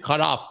mean, if you cut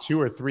off 2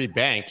 or 3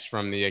 banks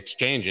from the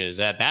exchanges,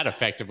 that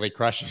effectively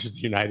crushes the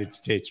United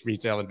States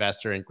retail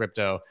investor in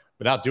crypto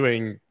without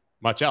doing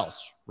much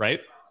else, right?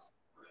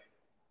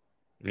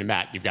 I mean,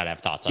 Matt, you've got to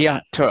have thoughts on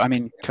that. I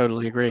mean,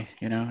 totally agree.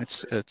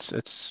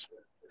 It's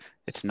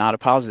not a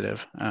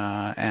positive.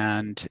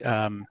 And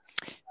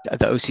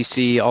the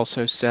OCC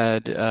also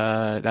said,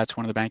 that's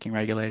one of the banking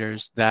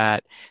regulators,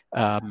 that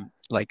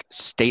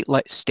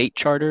state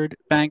chartered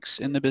banks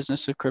in the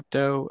business of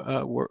crypto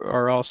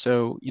are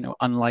also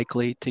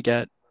unlikely to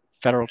get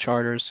federal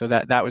charters. So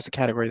that was the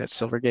category that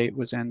Silvergate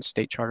was in,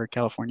 state chartered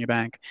California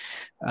bank.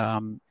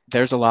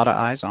 There's a lot of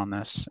eyes on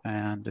this,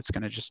 and it's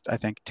going to just, I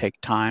think, take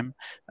time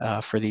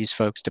for these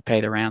folks to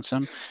pay the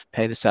ransom,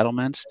 pay the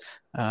settlements,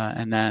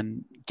 and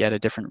then get a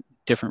different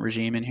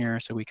regime in here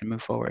so we can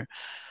move forward.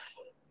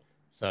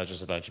 So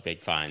just a bunch of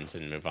big fines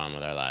and move on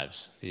with our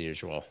lives, the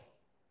usual.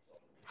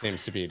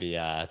 Seems to be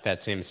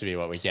that seems to be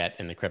what we get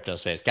in the crypto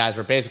space. Guys,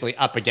 we're basically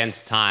up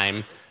against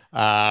time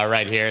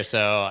right here.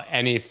 So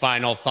any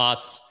final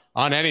thoughts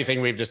on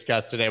anything we've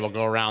discussed today? We'll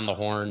go around the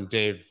horn.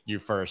 Dave, you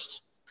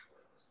first.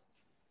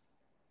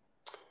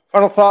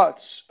 Final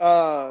thoughts.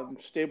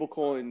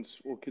 Stablecoins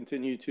will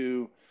continue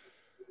to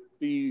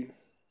be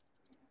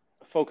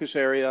a focus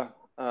area.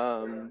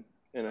 And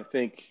I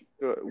think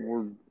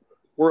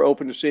we're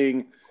open to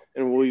seeing,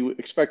 and we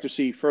expect to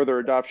see further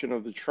adoption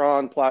of the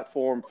Tron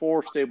platform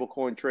for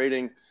stablecoin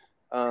trading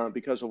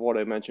because of what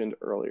I mentioned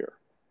earlier.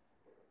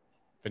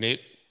 Vineet?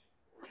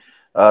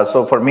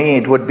 So for me,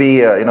 it would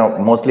be,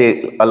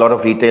 mostly a lot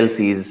of retail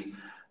sees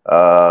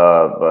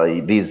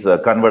these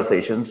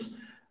conversations.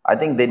 I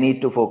think they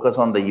need to focus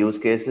on the use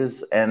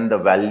cases and the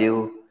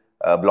value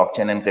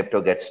blockchain and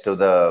crypto gets to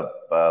the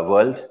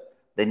world.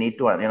 They need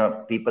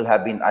to, people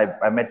have been,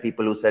 I met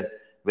people who said,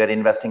 we're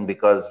investing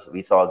because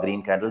we saw a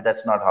green candle.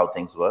 That's not how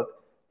things work.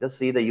 Just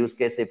see the use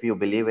case. If you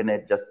believe in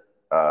it, just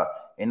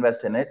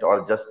invest in it,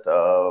 or just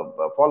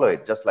follow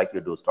it, just like you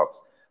do stocks.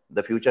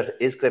 The future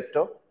is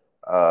crypto.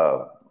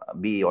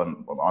 Be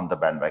on the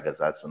bandwagon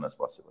as soon as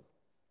possible.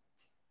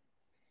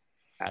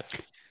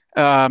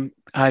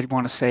 I'd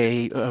want to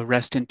say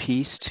rest in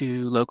peace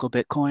to Local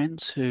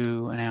Bitcoins,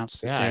 who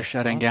announced that they're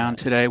shutting down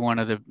today. One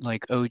of the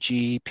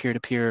OG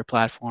peer-to-peer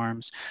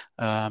platforms.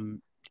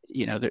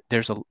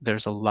 There's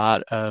a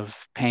lot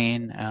of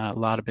pain, a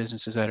lot of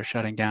businesses that are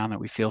shutting down that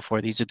we feel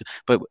for.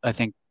 But I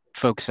think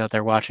folks out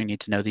there watching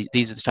need to know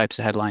these are the types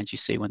of headlines you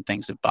see when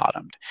things have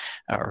bottomed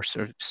or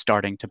sort of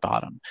starting to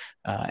bottom.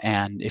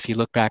 And if you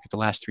look back at the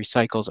last 3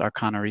 cycles,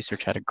 Arcana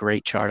Research had a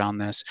great chart on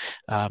this.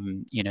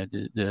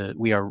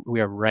 We are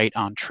right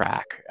on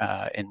track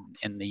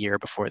in the year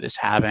before this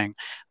halving.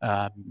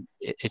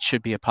 It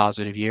should be a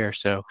positive year.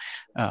 So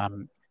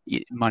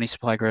money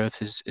supply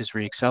growth is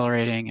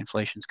reaccelerating,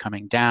 inflation's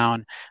coming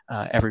down,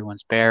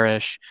 everyone's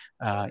bearish,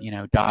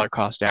 dollar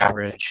cost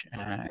average,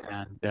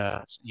 and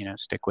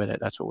stick with it.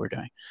 That's what we're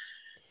doing.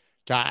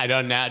 God, I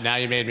don't now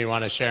you made me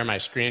want to share my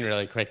screen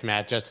really quick,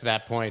 Matt, just to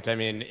that point. I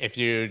mean, if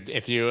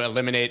you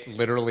eliminate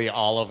literally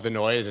all of the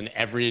noise and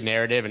every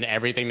narrative and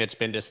everything that's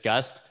been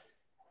discussed,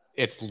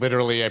 it's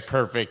literally a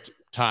perfect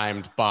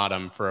timed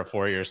bottom for a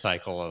 4-year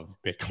cycle of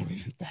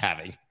Bitcoin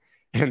halving.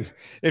 And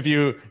if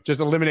you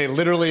just eliminate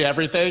literally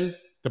everything,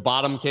 the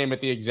bottom came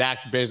at the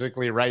exact,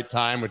 basically right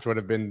time, which would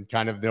have been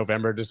kind of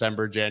November,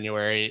 December,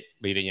 January,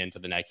 leading into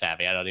the next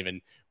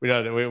halving. We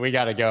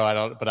got to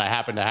go. But I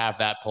happen to have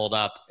that pulled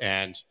up,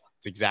 and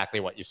it's exactly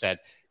what you said.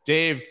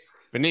 Dave,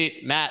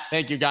 Vineet, Matt,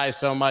 thank you guys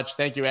so much.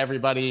 Thank you,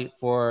 everybody,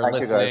 for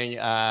listening.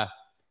 I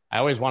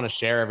always want to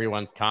share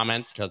everyone's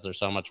comments because they're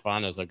so much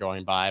fun as they're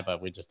going by,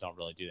 but we just don't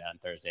really do that on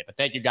Thursday. But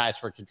thank you guys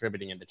for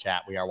contributing in the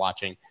chat. We are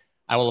watching.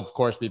 I will, of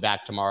course, be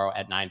back tomorrow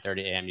at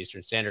 9:30 a.m.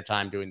 Eastern Standard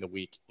Time doing the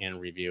week in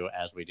review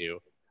as we do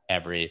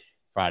every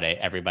Friday.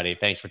 Everybody,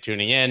 thanks for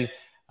tuning in.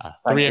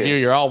 3 of you,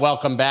 you're all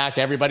welcome back.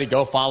 Everybody,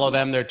 go follow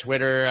them, their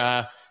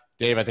Twitter.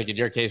 Dave, I think in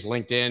your case,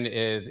 LinkedIn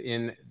is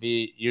in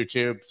the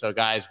YouTube. So,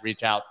 guys,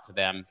 reach out to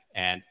them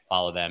and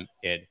follow them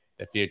in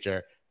the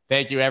future.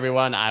 Thank you,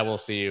 everyone. I will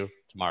see you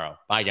tomorrow.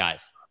 Bye,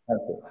 guys. Thank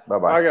you.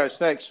 Bye-bye. Bye, guys.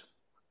 Thanks.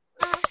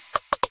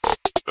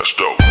 That's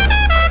dope.